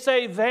 It's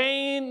a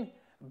vain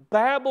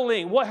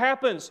babbling. What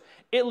happens?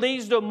 It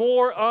leads to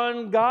more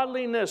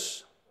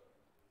ungodliness.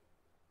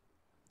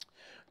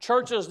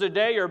 Churches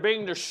today are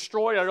being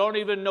destroyed. I don't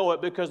even know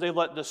it, because they've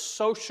let the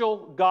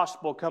social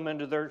gospel come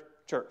into their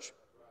church.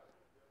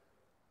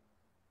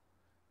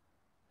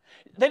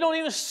 They don't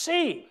even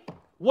see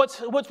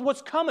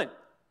what's coming.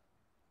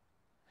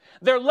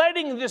 They're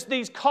letting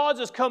these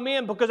causes come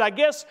in because I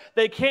guess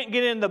they can't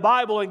get in the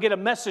Bible and get a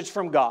message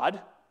from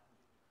God.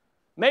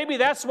 Maybe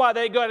that's why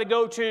they got to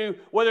go to,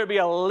 whether it be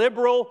a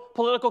liberal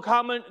political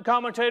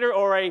commentator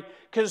or a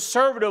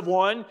conservative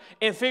one,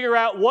 and figure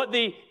out what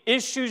the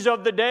issues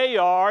of the day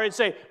are and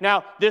say,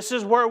 now, this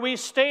is where we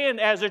stand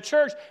as a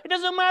church. It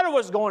doesn't matter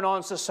what's going on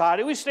in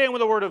society. We stand with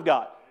the Word of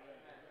God.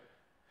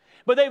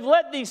 But they've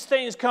let these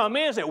things come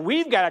in and say,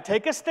 we've got to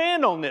take a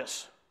stand on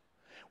this.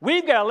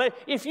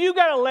 If you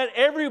got to let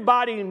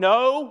everybody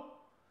know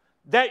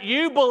that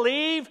you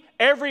believe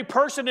every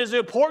person is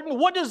important,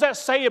 what does that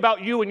say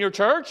about you and your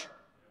church?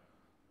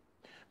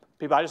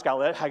 People, I got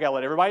to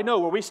let everybody know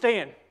where we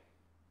stand.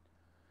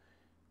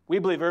 We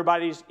believe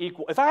everybody's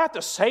equal. If I have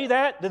to say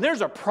that, then there's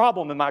a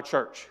problem in my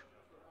church.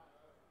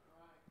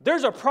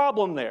 There's a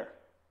problem there.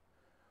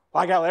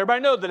 Well, I got to let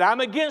everybody know that I'm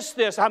against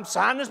this. I'm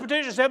signing this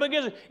petition. I'm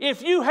against it.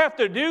 If you have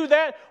to do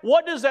that,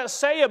 what does that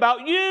say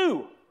about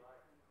you?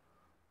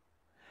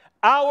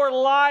 Our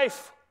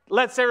life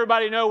lets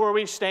everybody know where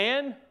we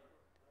stand.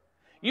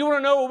 You want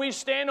to know where we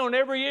stand on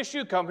every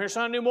issue? Come here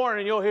Sunday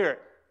morning and you'll hear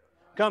it.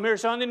 Come here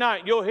Sunday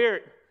night, you'll hear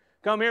it.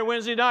 Come here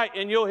Wednesday night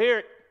and you'll hear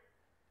it.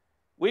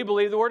 We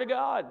believe the Word of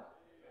God.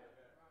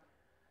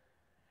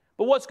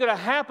 But what's going to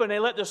happen, they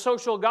let the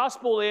social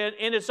gospel in,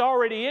 and it's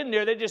already in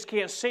there, they just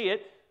can't see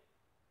it.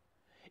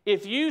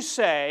 If you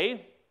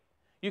say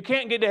you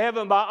can't get to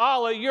heaven by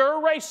Allah, you're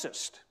a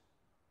racist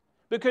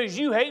because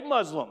you hate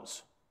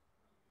Muslims.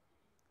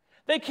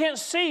 They can't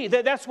see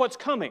that that's what's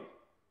coming.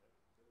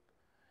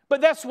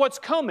 But that's what's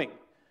coming.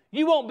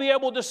 You won't be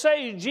able to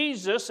say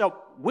Jesus,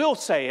 will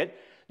say it,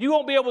 you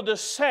won't be able to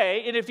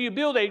say, and if you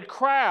build a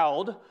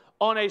crowd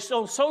on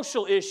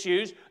social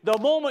issues, the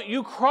moment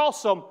you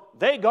cross them,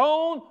 they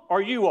gone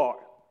or you are.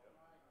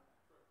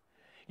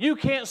 You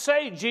can't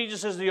say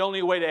Jesus is the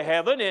only way to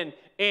heaven and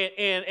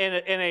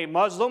a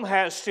Muslim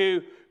has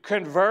to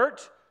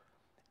convert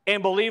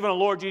and believe in the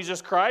Lord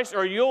Jesus Christ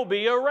or you'll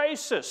be a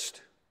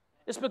racist.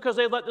 It's because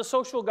they let the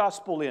social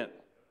gospel in.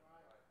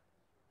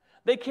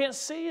 They can't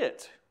see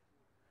it.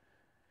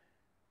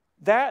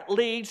 That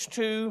leads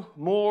to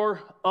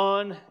more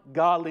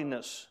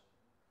ungodliness.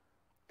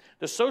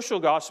 The social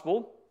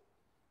gospel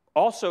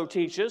also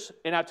teaches,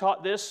 and I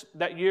taught this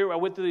that year I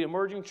went to the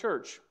emerging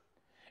church,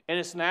 and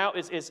it's not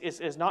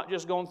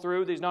just going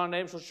through these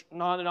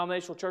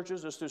non-denominational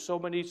churches, it's through so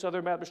many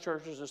Southern Baptist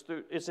churches,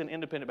 it's in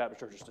independent Baptist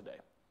churches today,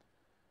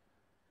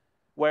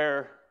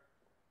 where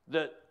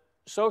the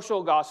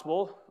social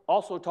gospel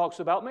also talks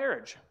about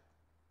marriage.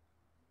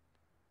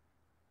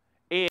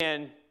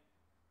 And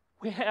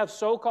we have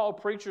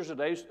so-called preachers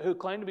today who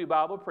claim to be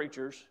Bible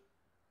preachers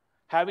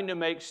having to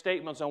make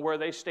statements on where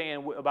they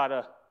stand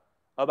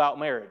about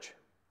marriage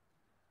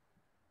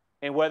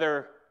and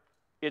whether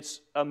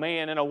it's a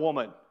man and a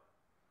woman.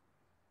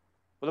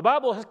 Well, the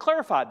Bible has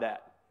clarified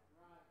that.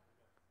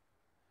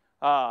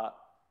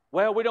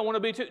 Well, we don't want to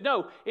be too...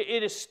 No,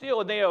 it is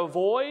still... They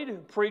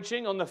avoid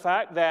preaching on the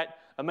fact that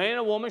a man and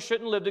a woman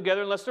shouldn't live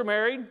together unless they're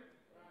married.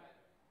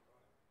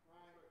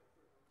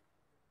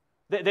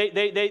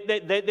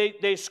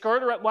 They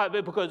skirt around... Why?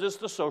 Because it's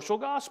the social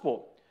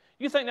gospel.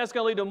 You think that's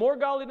going to lead to more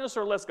godliness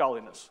or less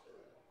godliness?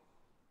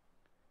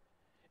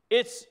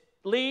 It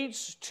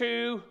leads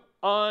to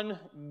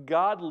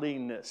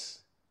ungodliness.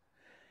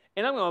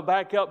 And I'm going to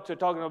back up to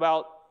talking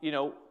about,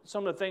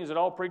 some of the things that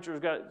all preachers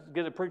got to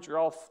get a preacher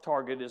off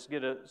target is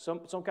get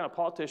some kind of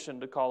politician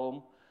to call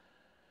them.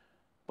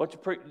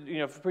 But for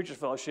Preachers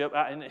Fellowship,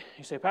 and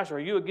you say, Pastor, are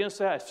you against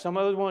that? If some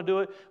others want to do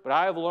it, but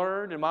I have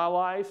learned in my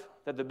life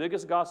that the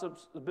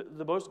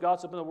most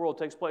gossip in the world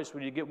takes place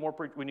when you get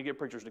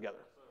preachers together.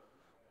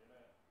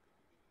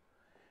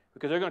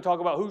 Because they're going to talk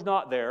about who's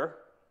not there.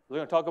 They're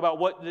going to talk about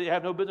what they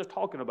have no business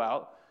talking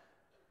about.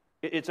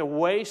 It's a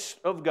waste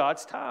of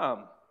God's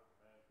time.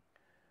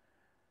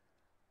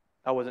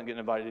 I wasn't getting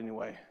invited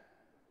anyway.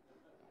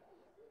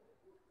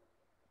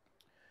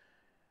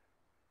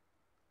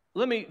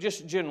 Let me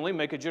just generally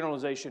make a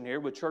generalization here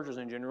with churches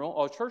in general.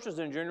 Are churches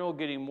in general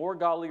getting more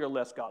godly or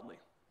less godly?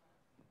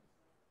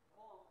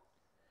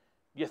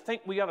 You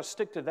think we ought to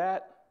stick to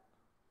that?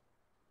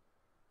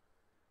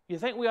 You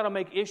think we ought to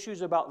make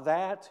issues about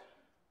that?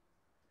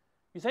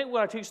 You think we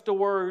ought to teach the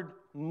word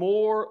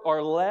more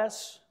or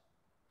less?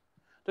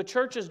 The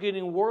church is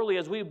getting worldly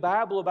as we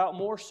babble about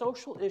more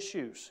social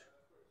issues.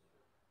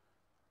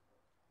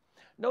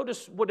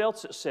 Notice what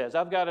else it says.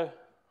 I've got to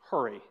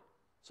hurry.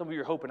 Some of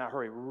you are hoping I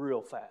hurry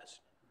real fast.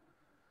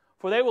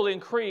 For they will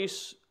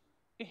increase.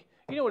 You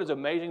know what is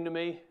amazing to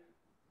me?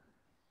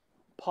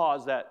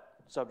 Pause that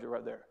subject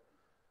right there.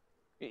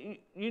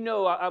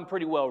 I'm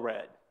pretty well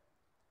read.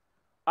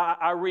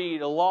 I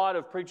read a lot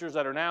of preachers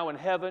that are now in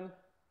heaven,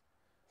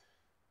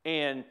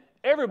 and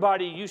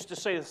everybody used to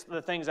say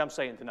the things I'm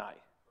saying tonight.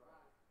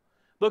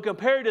 But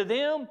compared to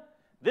them,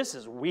 this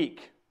is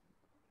weak.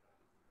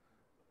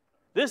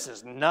 This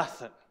is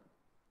nothing.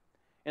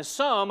 And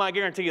some, I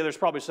guarantee you, there's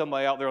probably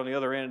somebody out there on the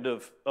other end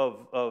of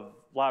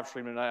live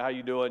streaming tonight. How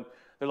you doing?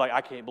 They're like,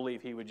 I can't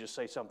believe he would just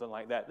say something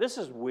like that. This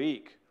is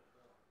weak.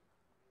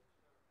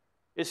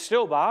 It's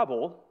still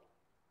Bible,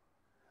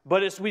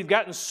 but we've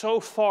gotten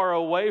so far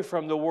away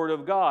from the Word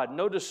of God.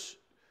 Notice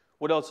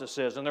what else it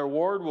says. And their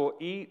word will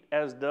eat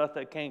as doth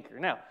a canker.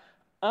 Now,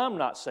 I'm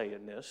not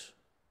saying this.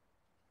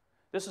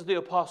 This is the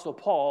Apostle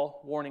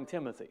Paul warning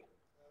Timothy.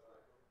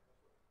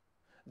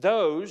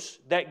 Those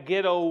that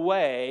get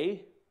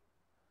away,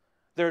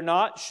 they're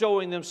not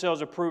showing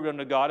themselves approved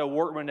unto God, a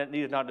workman that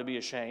needeth not to be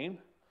ashamed,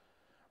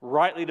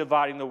 rightly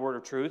dividing the word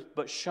of truth,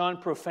 but shun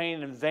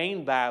profane and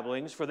vain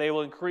babblings, for they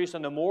will increase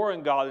unto more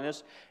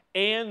ungodliness,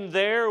 and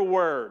their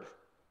word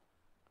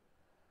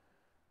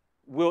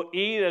will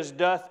eat as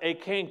doth a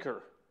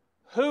canker.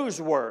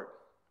 Whose word?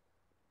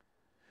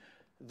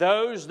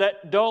 those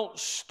that don't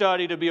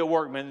study to be a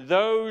workman,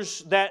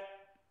 those that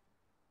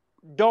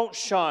don't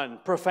shun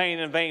profane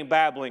and vain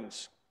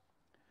babblings,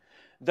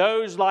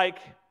 those like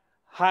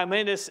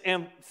Hymenaeus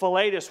and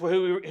Philetus,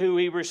 who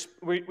he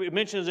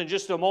mentions in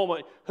just a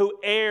moment, who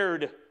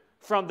erred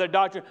from the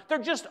doctrine. They're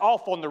just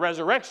off on the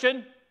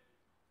resurrection.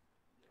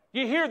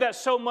 You hear that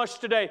so much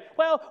today.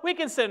 Well, we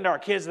can send our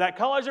kids to that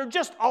college. They're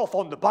just off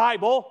on the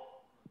Bible.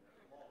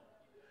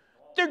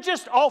 They're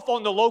just off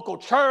on the local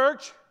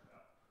church.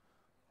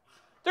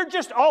 They're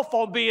just off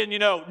on being,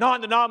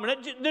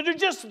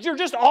 non-denominational. You're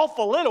just off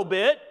a little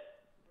bit.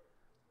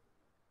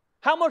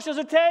 How much does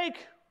it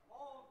take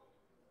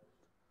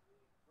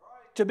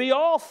to be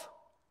off?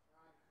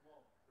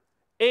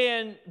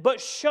 But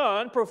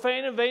shun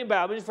profane and vain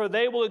babblings, for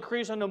they will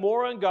increase unto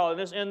more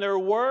ungodliness, and their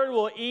word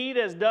will eat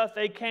as doth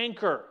a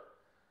canker.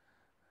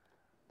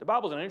 The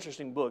Bible's an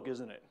interesting book,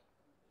 isn't it?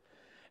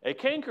 A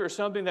canker is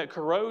something that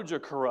corrodes or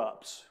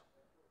corrupts.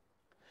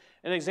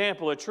 An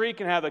example, a tree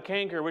can have a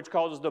canker which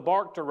causes the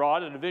bark to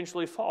rot and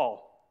eventually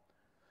fall.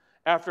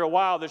 After a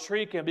while, the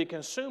tree can be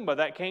consumed by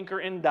that canker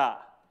and die.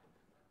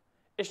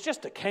 It's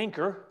just a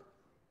canker.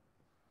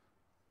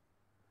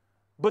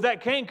 But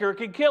that canker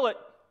can kill it.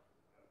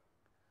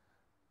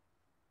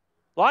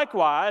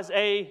 Likewise,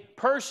 a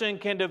person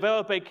can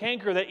develop a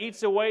canker that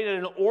eats away at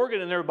an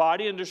organ in their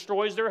body and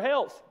destroys their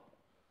health.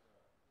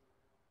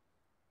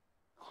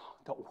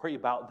 Don't worry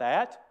about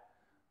that.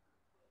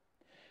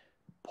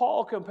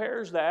 Paul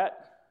compares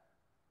that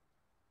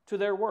to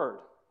their word.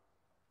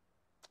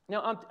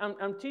 Now,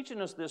 I'm teaching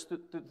us this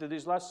through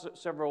these last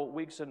several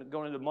weeks and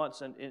going into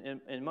months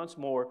and months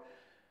more,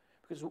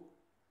 because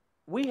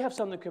we have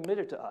something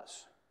committed to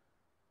us.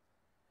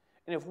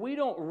 And if we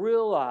don't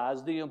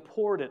realize the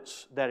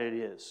importance that it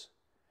is,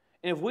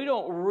 and if we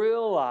don't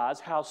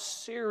realize how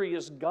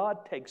serious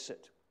God takes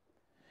it,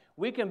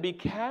 we can be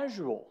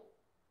casual.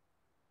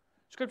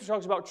 Scripture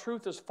talks about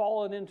truth has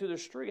fallen into the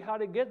street. How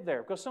did it get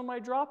there? Because somebody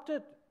dropped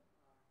it.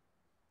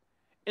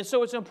 And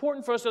so it's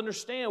important for us to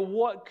understand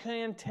what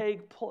can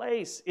take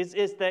place.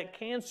 It's that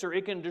cancer.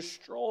 It can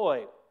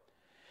destroy.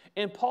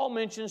 And Paul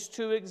mentions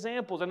two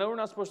examples. I know we're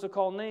not supposed to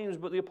call names,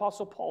 but the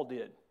Apostle Paul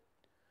did.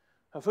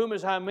 Of whom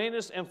is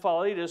Hymenaeus and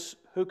Philetus,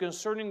 who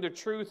concerning the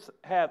truth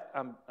have,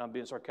 I'm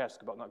being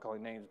sarcastic about not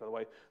calling names, by the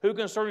way, who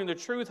concerning the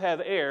truth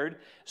have erred,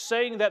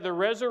 saying that the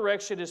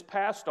resurrection is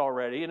past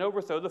already, and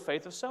overthrow the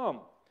faith of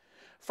some.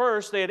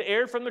 First, they had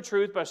erred from the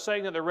truth by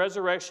saying that the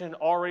resurrection had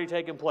already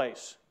taken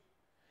place.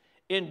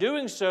 In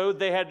doing so,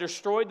 they had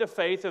destroyed the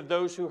faith of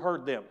those who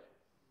heard them.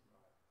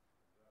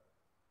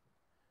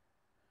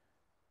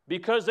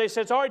 Because they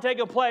said it's already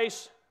taken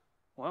place,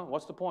 well,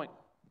 what's the point?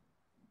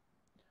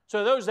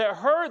 So those that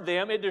heard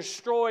them, it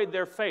destroyed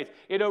their faith.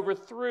 It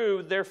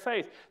overthrew their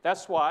faith.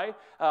 That's why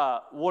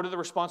one of the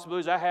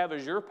responsibilities I have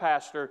as your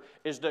pastor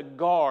is to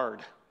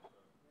guard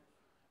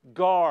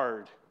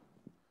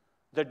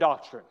the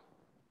doctrine.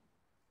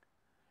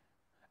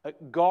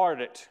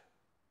 Guard it.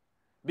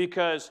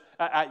 Because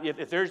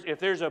if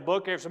there's a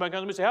book, if somebody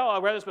comes to me and says, I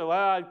read this, but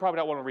I probably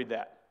don't want to read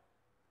that.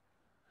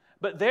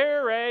 But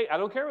I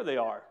don't care where they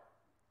are.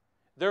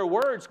 Their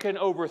words can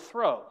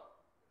overthrow.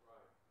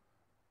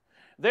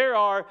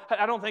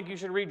 I don't think you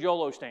should read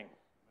Joel Osteen.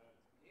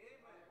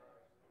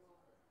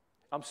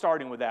 I'm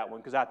starting with that one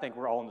because I think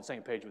we're all on the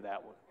same page with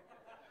that one.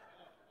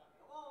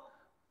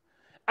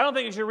 I don't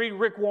think you should read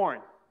Rick Warren.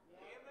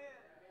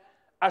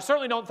 I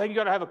certainly don't think you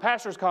got to have a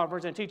pastor's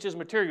conference and teach his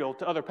material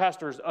to other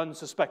pastors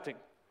unsuspecting.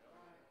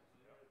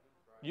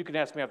 You can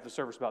ask me after the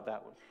service about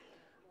that one.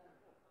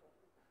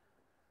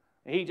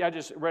 I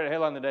just read a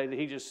headline today that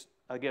he just,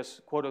 I guess,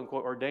 quote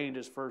unquote, ordained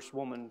his first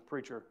woman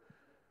preacher.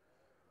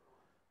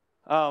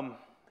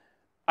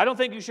 I don't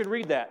think you should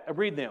read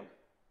them.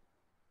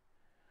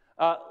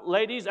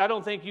 Ladies, I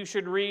don't think you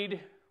should read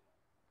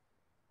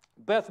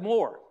Beth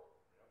Moore.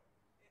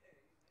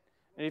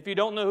 And if you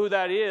don't know who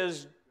that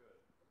is,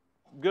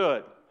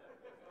 good.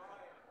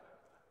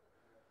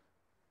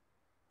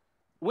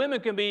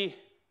 Women can be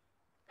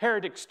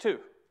heretics too.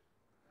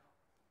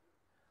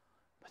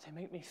 But they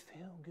make me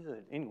feel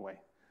good. Anyway,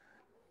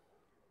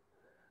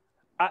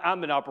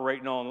 I've been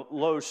operating on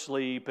low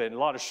sleep and a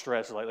lot of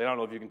stress lately. I don't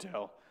know if you can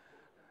tell.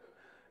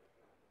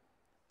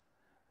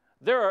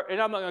 And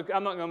I'm not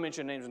going to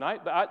mention names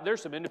tonight, but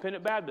there's some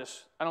independent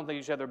Baptists. I don't think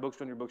you should have their books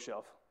on your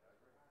bookshelf.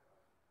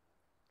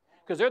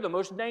 Because they're the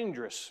most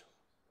dangerous.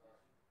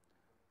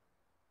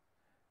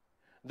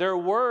 Their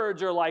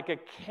words are like a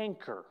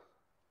canker.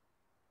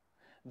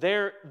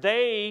 They're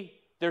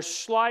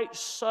slight,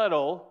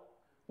 subtle.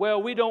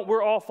 Well,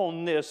 we're off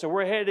on this, so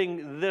we're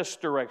heading this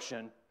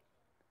direction.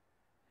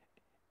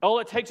 All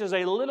it takes is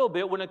a little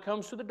bit when it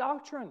comes to the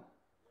doctrine.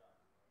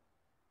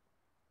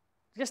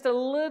 Just a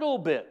little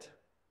bit.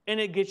 And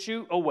it gets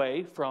you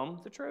away from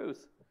the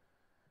truth.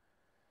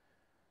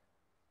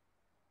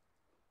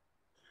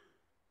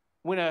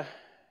 When a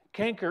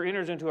canker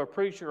enters into a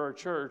preacher or a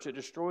church, it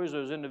destroys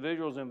those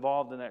individuals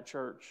involved in that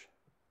church.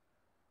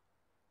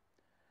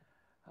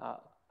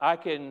 I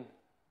can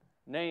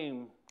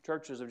name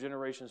churches of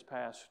generations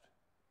past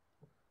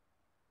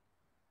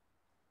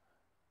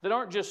that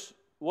aren't just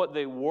what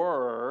they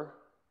were,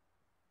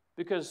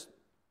 because,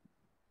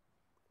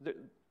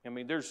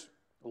 there's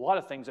a lot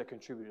of things that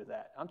contribute to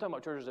that. I'm talking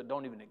about churches that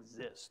don't even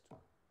exist.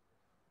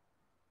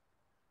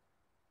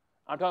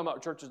 I'm talking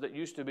about churches that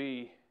used to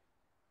be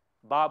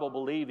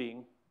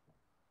Bible-believing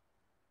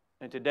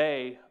and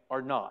today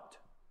are not.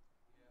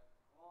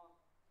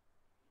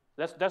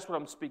 That's what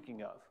I'm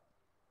speaking of.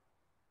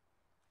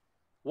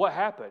 What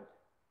happened?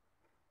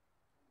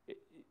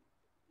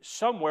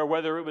 Somewhere,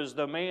 whether it was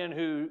the man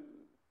who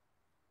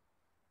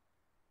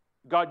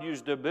God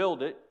used to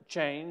build it,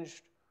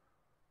 changed,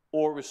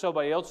 or it was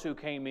somebody else who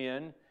came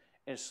in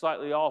and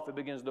slightly off, it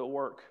begins to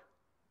work.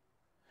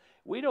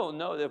 We don't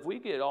know that if we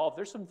get off,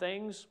 there's some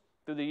things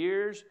through the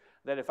years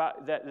that if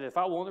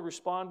I want to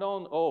respond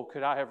on,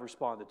 could I have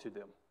responded to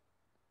them?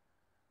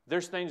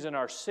 There's things in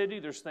our city,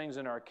 there's things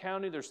in our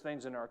county, there's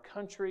things in our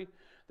country,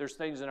 there's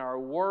things in our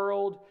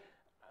world.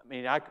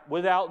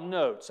 Without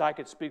notes, I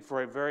could speak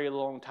for a very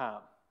long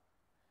time.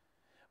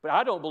 But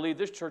I don't believe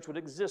this church would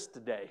exist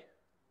today.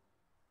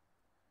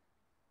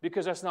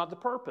 Because that's not the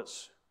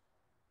purpose.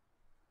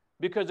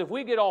 Because if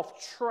we get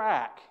off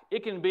track,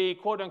 it can be,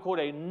 quote unquote,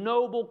 a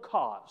noble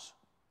cause.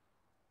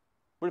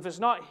 But if it's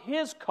not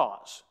His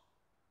cause,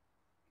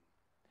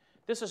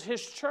 this is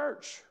His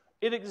church.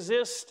 It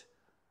exists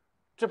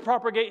to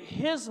propagate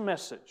His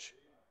message.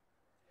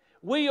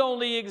 We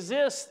only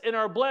exist and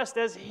are blessed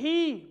as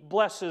He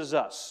blesses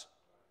us.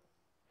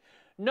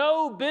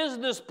 No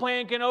business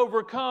plan can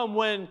overcome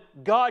when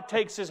God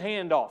takes His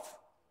hand off.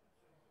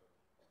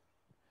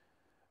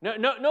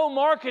 No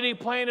marketing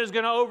plan is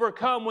going to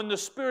overcome when the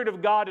Spirit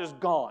of God is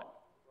gone.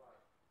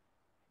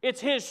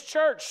 It's His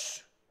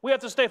church. We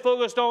have to stay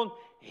focused on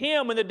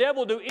Him, and the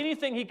devil will do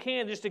anything he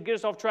can just to get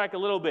us off track a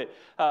little bit.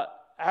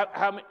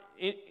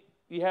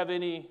 You have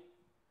any?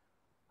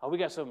 Oh, we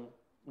got some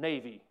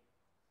Navy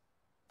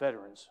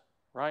veterans,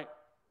 right?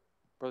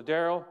 Brother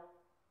Darrell?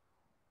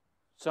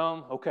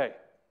 Some? Okay.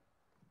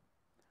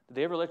 Did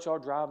they ever let y'all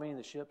drive any of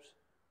the ships?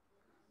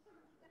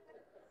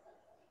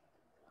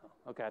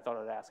 Okay, I thought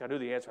I'd ask. I knew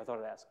the answer. I thought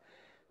I'd ask.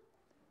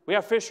 We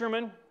have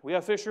fishermen.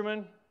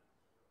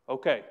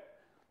 Okay.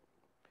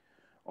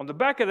 On the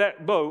back of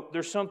that boat,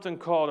 there's something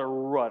called a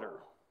rudder.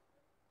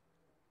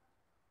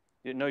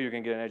 You didn't know you were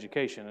going to get an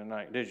education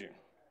tonight, did you?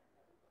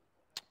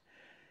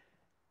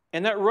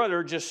 And that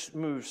rudder just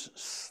moves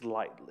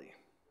slightly.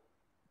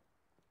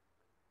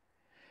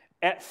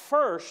 At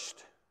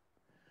first,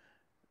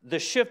 the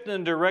shift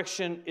in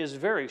direction is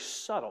very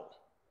subtle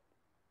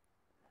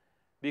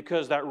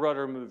because that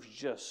rudder moves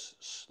just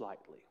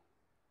slightly.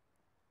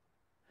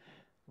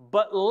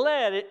 But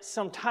let it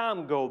some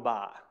time go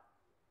by,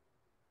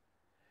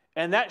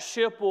 and that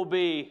ship will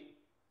be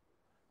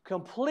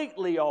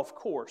completely off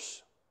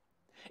course.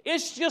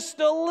 It's just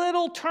a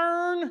little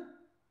turn.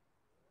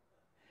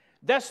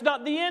 That's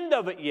not the end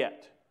of it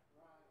yet.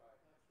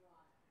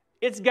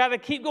 It's got to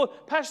keep going.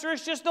 Pastor,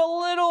 it's just a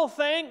little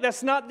thing.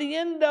 That's not the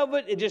end of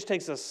it. It just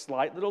takes a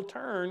slight little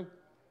turn.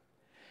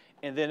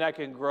 And then that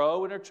can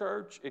grow in a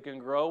church. It can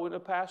grow in a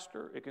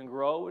pastor. It can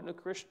grow in a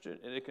Christian.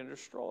 And it can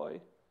destroy.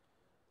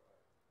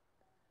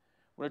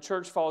 When a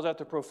church falls out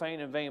to profane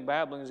and vain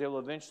babblings, they will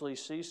eventually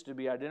cease to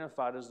be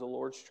identified as the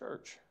Lord's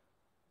church.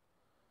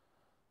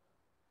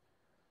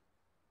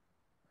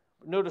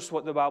 But notice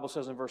what the Bible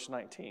says in verse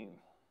 19.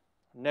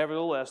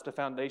 Nevertheless, the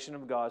foundation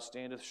of God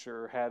standeth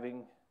sure,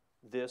 having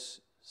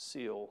this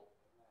seal.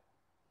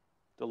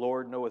 The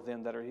Lord knoweth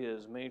them that are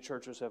His. Many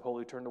churches have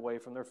wholly turned away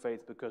from their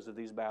faith because of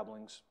these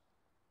babblings.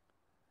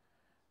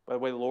 By the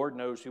way, the Lord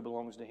knows who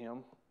belongs to Him.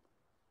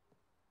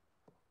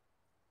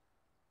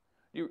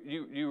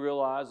 You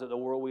realize that the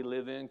world we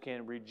live in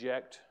can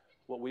reject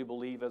what we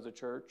believe as a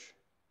church?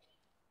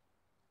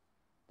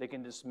 They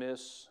can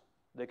dismiss,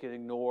 they can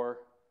ignore.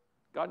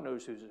 God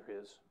knows who's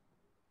His.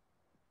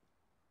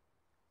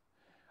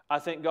 I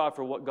thank God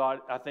for what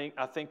I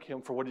thank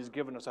Him for what He's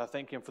given us. I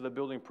thank Him for the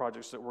building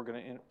projects that we're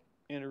going to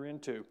enter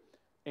into.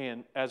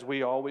 And as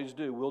we always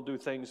do, we'll do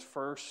things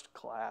first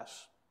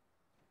class.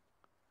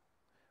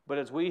 But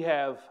as we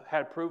have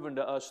had proven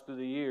to us through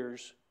the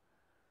years,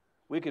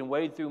 we can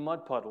wade through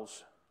mud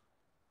puddles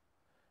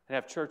and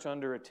have church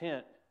under a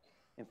tent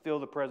and feel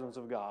the presence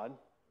of God,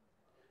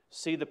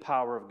 see the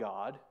power of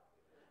God,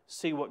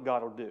 see what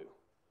God will do.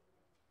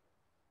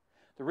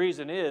 The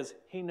reason is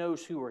He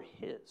knows who are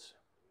His.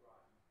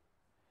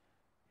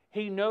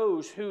 He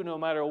knows who, no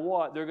matter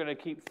what, they're going to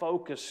keep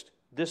focused.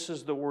 This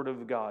is the Word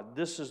of God.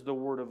 This is the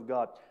Word of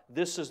God.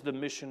 This is the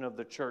mission of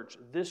the church.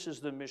 This is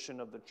the mission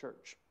of the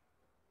church.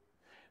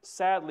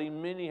 Sadly,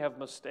 many have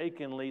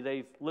mistakenly,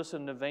 they've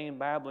listened to vain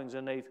babblings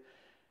and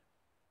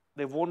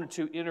they've wanted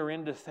to enter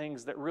into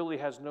things that really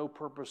has no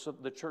purpose,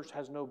 the church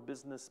has no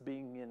business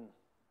being in.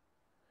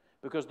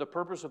 Because the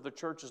purpose of the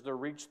church is to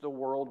reach the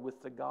world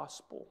with the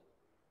gospel.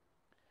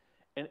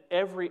 And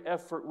every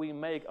effort we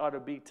make ought to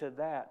be to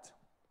that.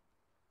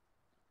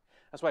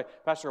 That's why,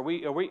 Pastor, are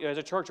we as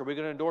a church, are we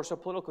going to endorse a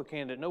political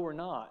candidate? No, we're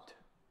not.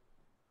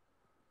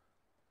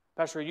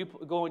 Pastor, are you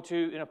going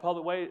to, in a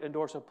public way,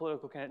 endorse a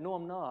political candidate? No,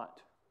 I'm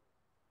not.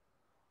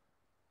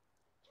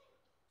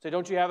 Say,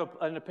 don't you have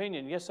an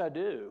opinion? Yes, I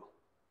do.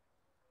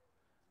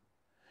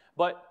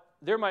 But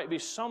there might be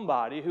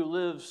somebody who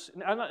lives,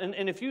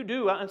 and if you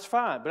do, that's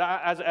fine. But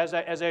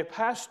as a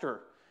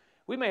pastor,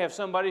 we may have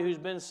somebody who's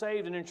been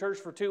saved and in church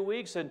for 2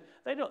 weeks, and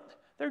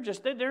they're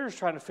just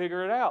trying to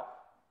figure it out.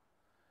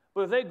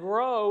 But if they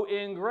grow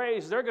in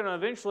grace, they're going to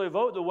eventually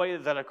vote the way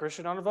that a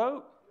Christian ought to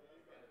vote.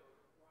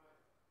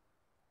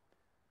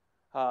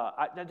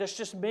 That's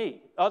just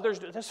me. Others,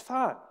 that's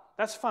fine.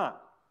 That's fine.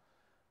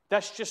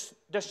 That's just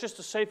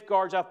the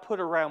safeguards I've put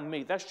around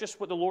me. That's just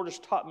what the Lord has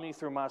taught me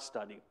through my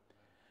study.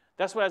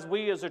 That's why as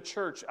we as a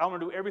church, I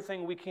want to do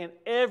everything we can,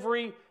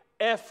 every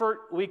effort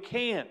we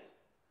can.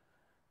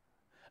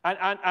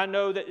 I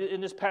know that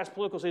in this past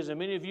political season,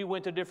 many of you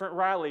went to different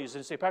rallies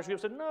and say, Pastor, you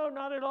said, no,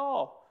 not at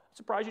all. I'm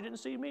surprised you didn't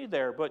see me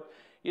there. But,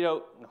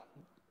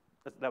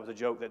 that was a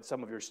joke that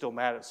some of you are still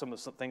mad at some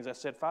of the things I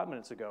said 5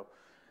 minutes ago.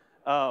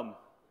 But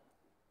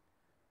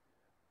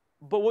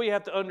what you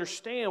have to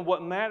understand,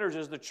 what matters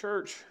is the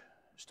church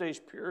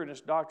stays pure in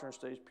its doctrine,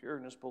 stays pure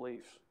in its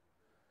beliefs.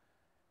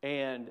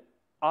 And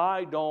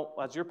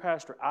as your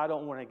pastor, I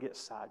don't want to get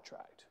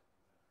sidetracked.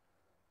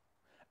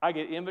 I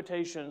get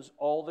invitations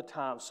all the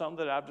time, some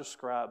that I've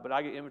described, but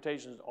I get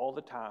invitations all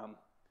the time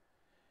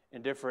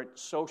in different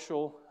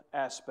social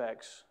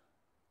aspects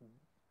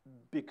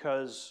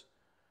because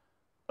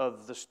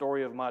of the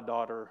story of my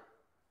daughter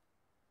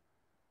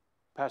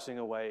passing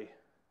away.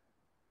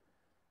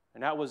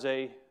 And I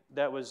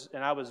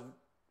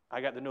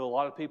got to know a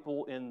lot of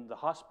people in the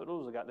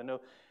hospitals. I got to know.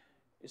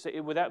 You say,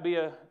 would that be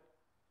a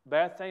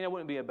bad thing? That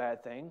wouldn't be a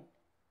bad thing.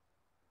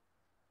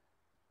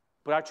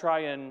 But I try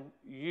and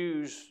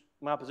use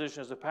my position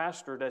as a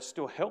pastor to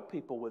still help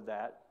people with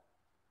that.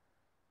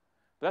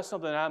 But that's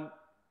something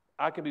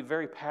I can be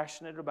very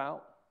passionate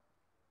about.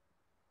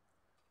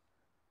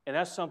 And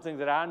that's something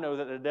that I know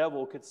that the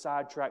devil could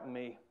sidetrack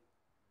me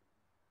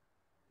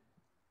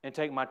and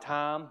take my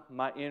time,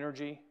 my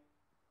energy.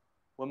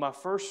 When my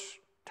first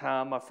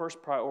time, my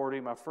first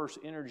priority, my first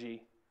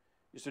energy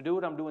is to do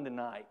what I'm doing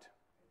tonight.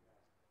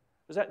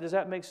 Does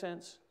that make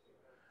sense?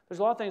 There's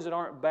a lot of things that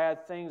aren't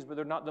bad things, but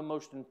they're not the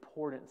most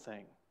important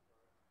thing.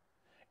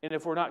 And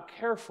if we're not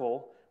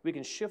careful, we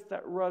can shift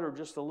that rudder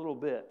just a little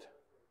bit.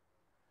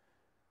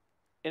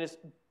 And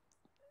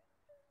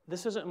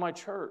this isn't my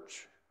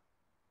church.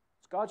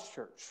 It's God's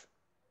church.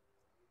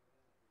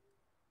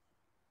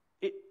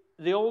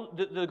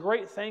 The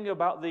great thing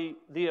about the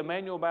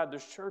Emmanuel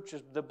Baptist Church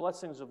is the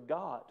blessings of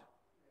God.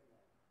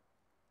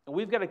 And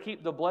we've got to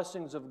keep the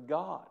blessings of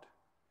God.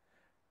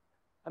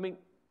 I mean,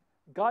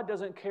 God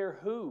doesn't care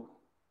who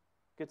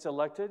gets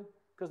elected,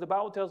 because the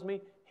Bible tells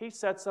me He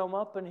sets them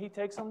up and He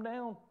takes them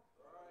down.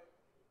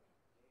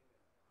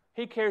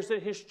 He cares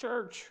that His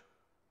church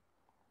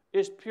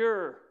is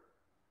pure.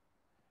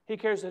 He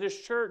cares that His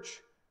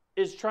church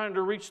is trying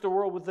to reach the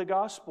world with the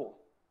gospel.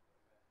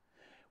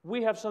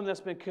 We have something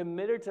that's been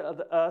committed to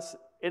us,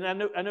 and I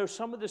know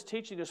some of this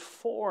teaching is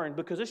foreign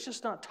because it's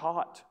just not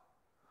taught.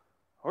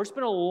 Or it's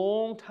been a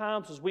long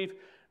time since we've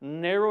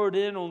narrowed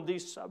in on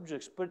these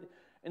subjects. But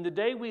in the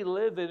day we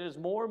live in, it is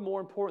more and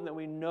more important that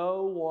we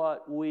know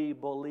what we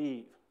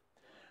believe.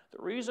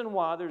 The reason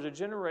why there's a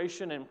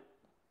generation, and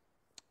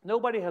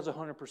nobody has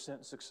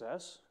 100%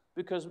 success,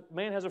 because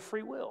man has a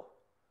free will.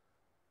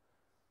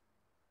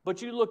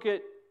 But you look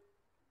at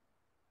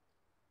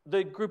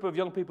the group of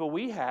young people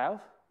we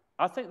have,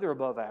 I think they're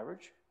above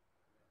average.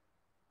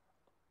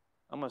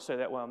 I'm going to say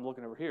that while I'm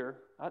looking over here,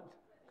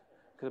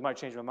 because it might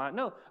change my mind.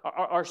 No,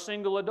 our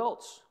single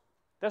adults.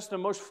 That's the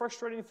most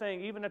frustrating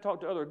thing. Even I talk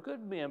to other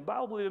good men,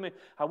 Bible-believing men,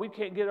 how we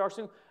can't get our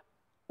single.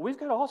 We've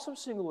got awesome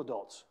single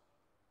adults.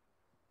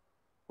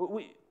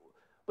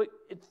 But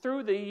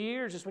through the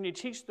years, it's when you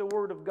teach the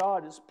Word of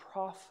God, it's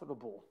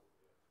profitable.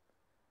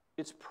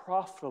 It's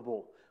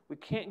profitable. We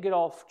can't get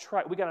off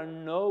track. We got to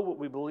know what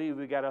we believe.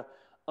 We got to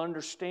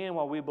understand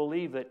why we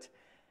believe it.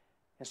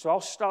 And so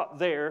I'll stop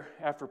there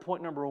after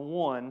point number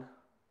 1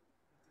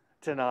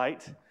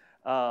 tonight,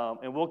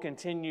 and we'll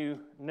continue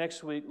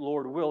next week,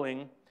 Lord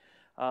willing.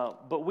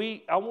 But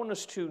I want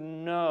us to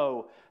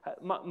know,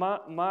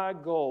 my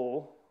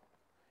goal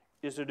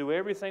is to do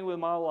everything with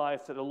my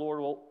life that the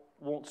Lord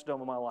wants done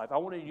with my life. I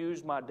want to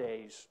use my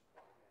days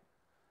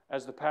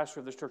as the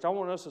pastor of this church. I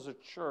want us as a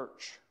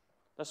church.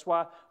 That's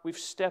why we've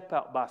stepped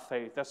out by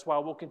faith. That's why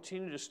we'll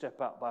continue to step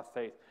out by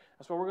faith.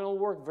 That's why we're going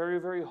to work very,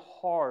 very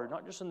hard,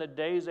 not just in the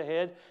days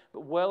ahead,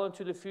 but well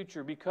into the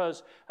future,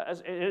 because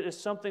it is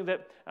something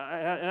that,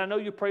 and I know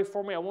you pray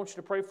for me, I want you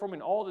to pray for me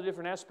in all the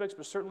different aspects,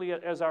 but certainly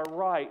as I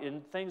write,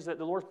 in things that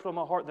the Lord's put on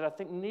my heart that I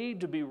think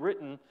need to be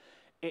written,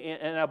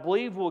 and I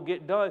believe will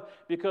get done,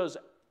 because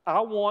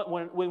I want,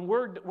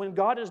 when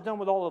God is done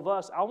with all of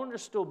us, I want to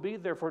still be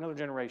there for another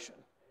generation.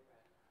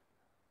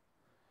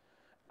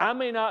 I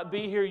may not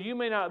be here, you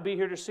may not be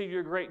here to see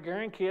your great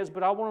grandkids,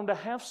 but I want them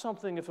to have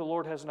something if the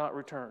Lord has not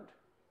returned.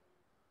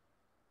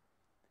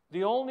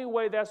 The only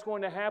way that's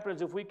going to happen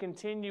is if we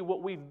continue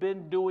what we've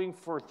been doing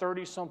for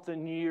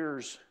 30-something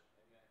years.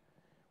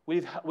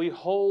 We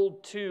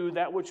hold to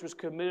that which was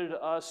committed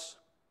to us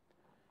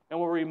and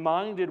we're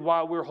reminded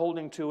why we're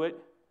holding to it,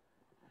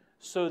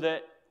 so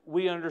that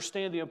we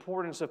understand the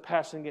importance of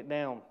passing it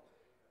down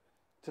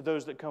to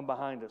those that come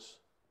behind us.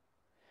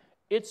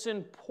 It's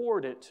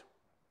important,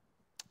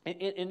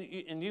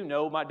 and you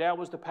know, my dad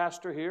was the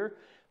pastor here.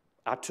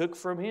 I took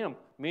from him.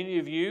 Many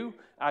of you,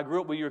 I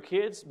grew up with your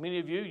kids. Many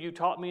of you, you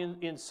taught me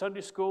in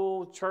Sunday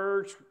school,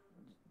 church,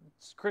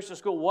 Christian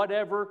school,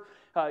 whatever.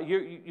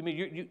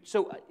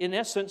 So in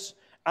essence,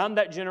 I'm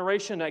that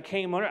generation that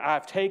came under.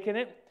 I've taken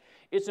it.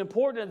 It's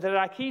important that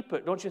I keep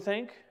it, don't you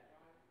think?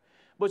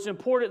 But it's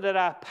important that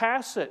I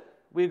pass it.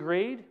 We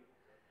agreed?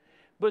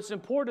 But it's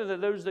important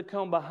that those that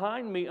come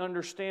behind me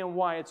understand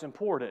why it's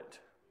important.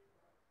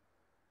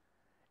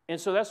 And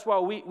so that's why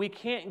we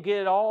can't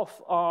get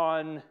off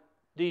on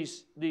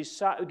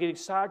getting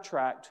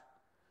sidetracked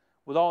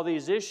with all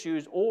these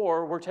issues,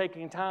 or we're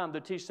taking time to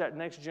teach that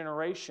next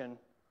generation.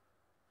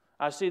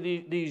 I see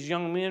these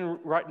young men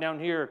right down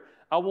here.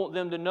 I want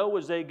them to know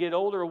as they get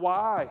older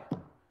why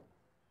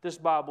this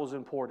Bible is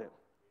important,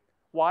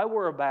 why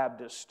we're a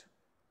Baptist,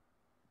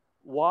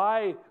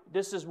 why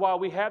this is why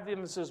we have the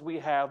emphasis we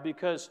have,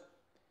 because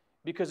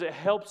it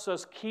helps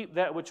us keep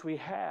that which we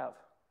have.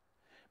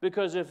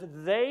 Because if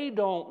they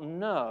don't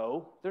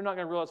know, they're not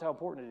going to realize how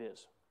important it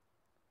is.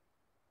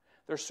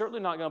 They're certainly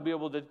not going to be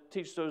able to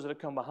teach those that have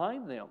come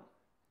behind them.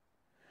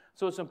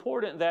 So it's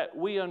important that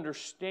we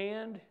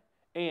understand,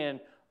 and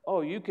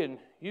you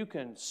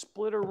can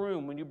split a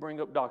room when you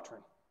bring up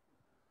doctrine.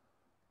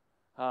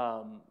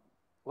 Well,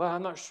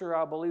 I'm not sure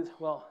I believe.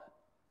 Well,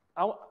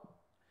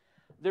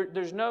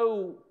 there's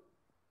no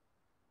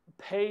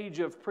page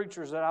of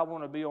preachers that I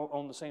want to be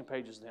on the same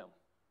page as them.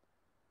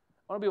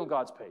 I want to be on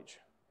God's page.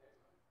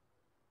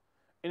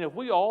 And if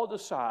we all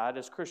decide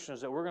as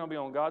Christians that we're going to be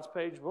on God's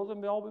page, we'll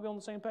then all be on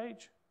the same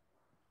page.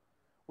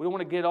 We don't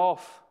want to get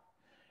off.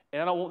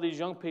 And I don't want these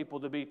young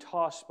people to be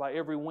tossed by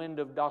every wind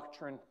of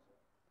doctrine.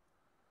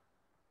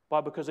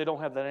 Why? Because they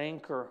don't have that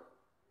anchor.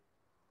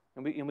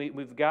 And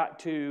we've got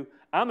to,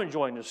 I'm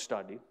enjoying this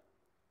study.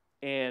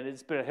 And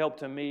it's been a help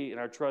to me, and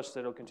I trust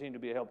that it'll continue to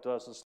be a help to us.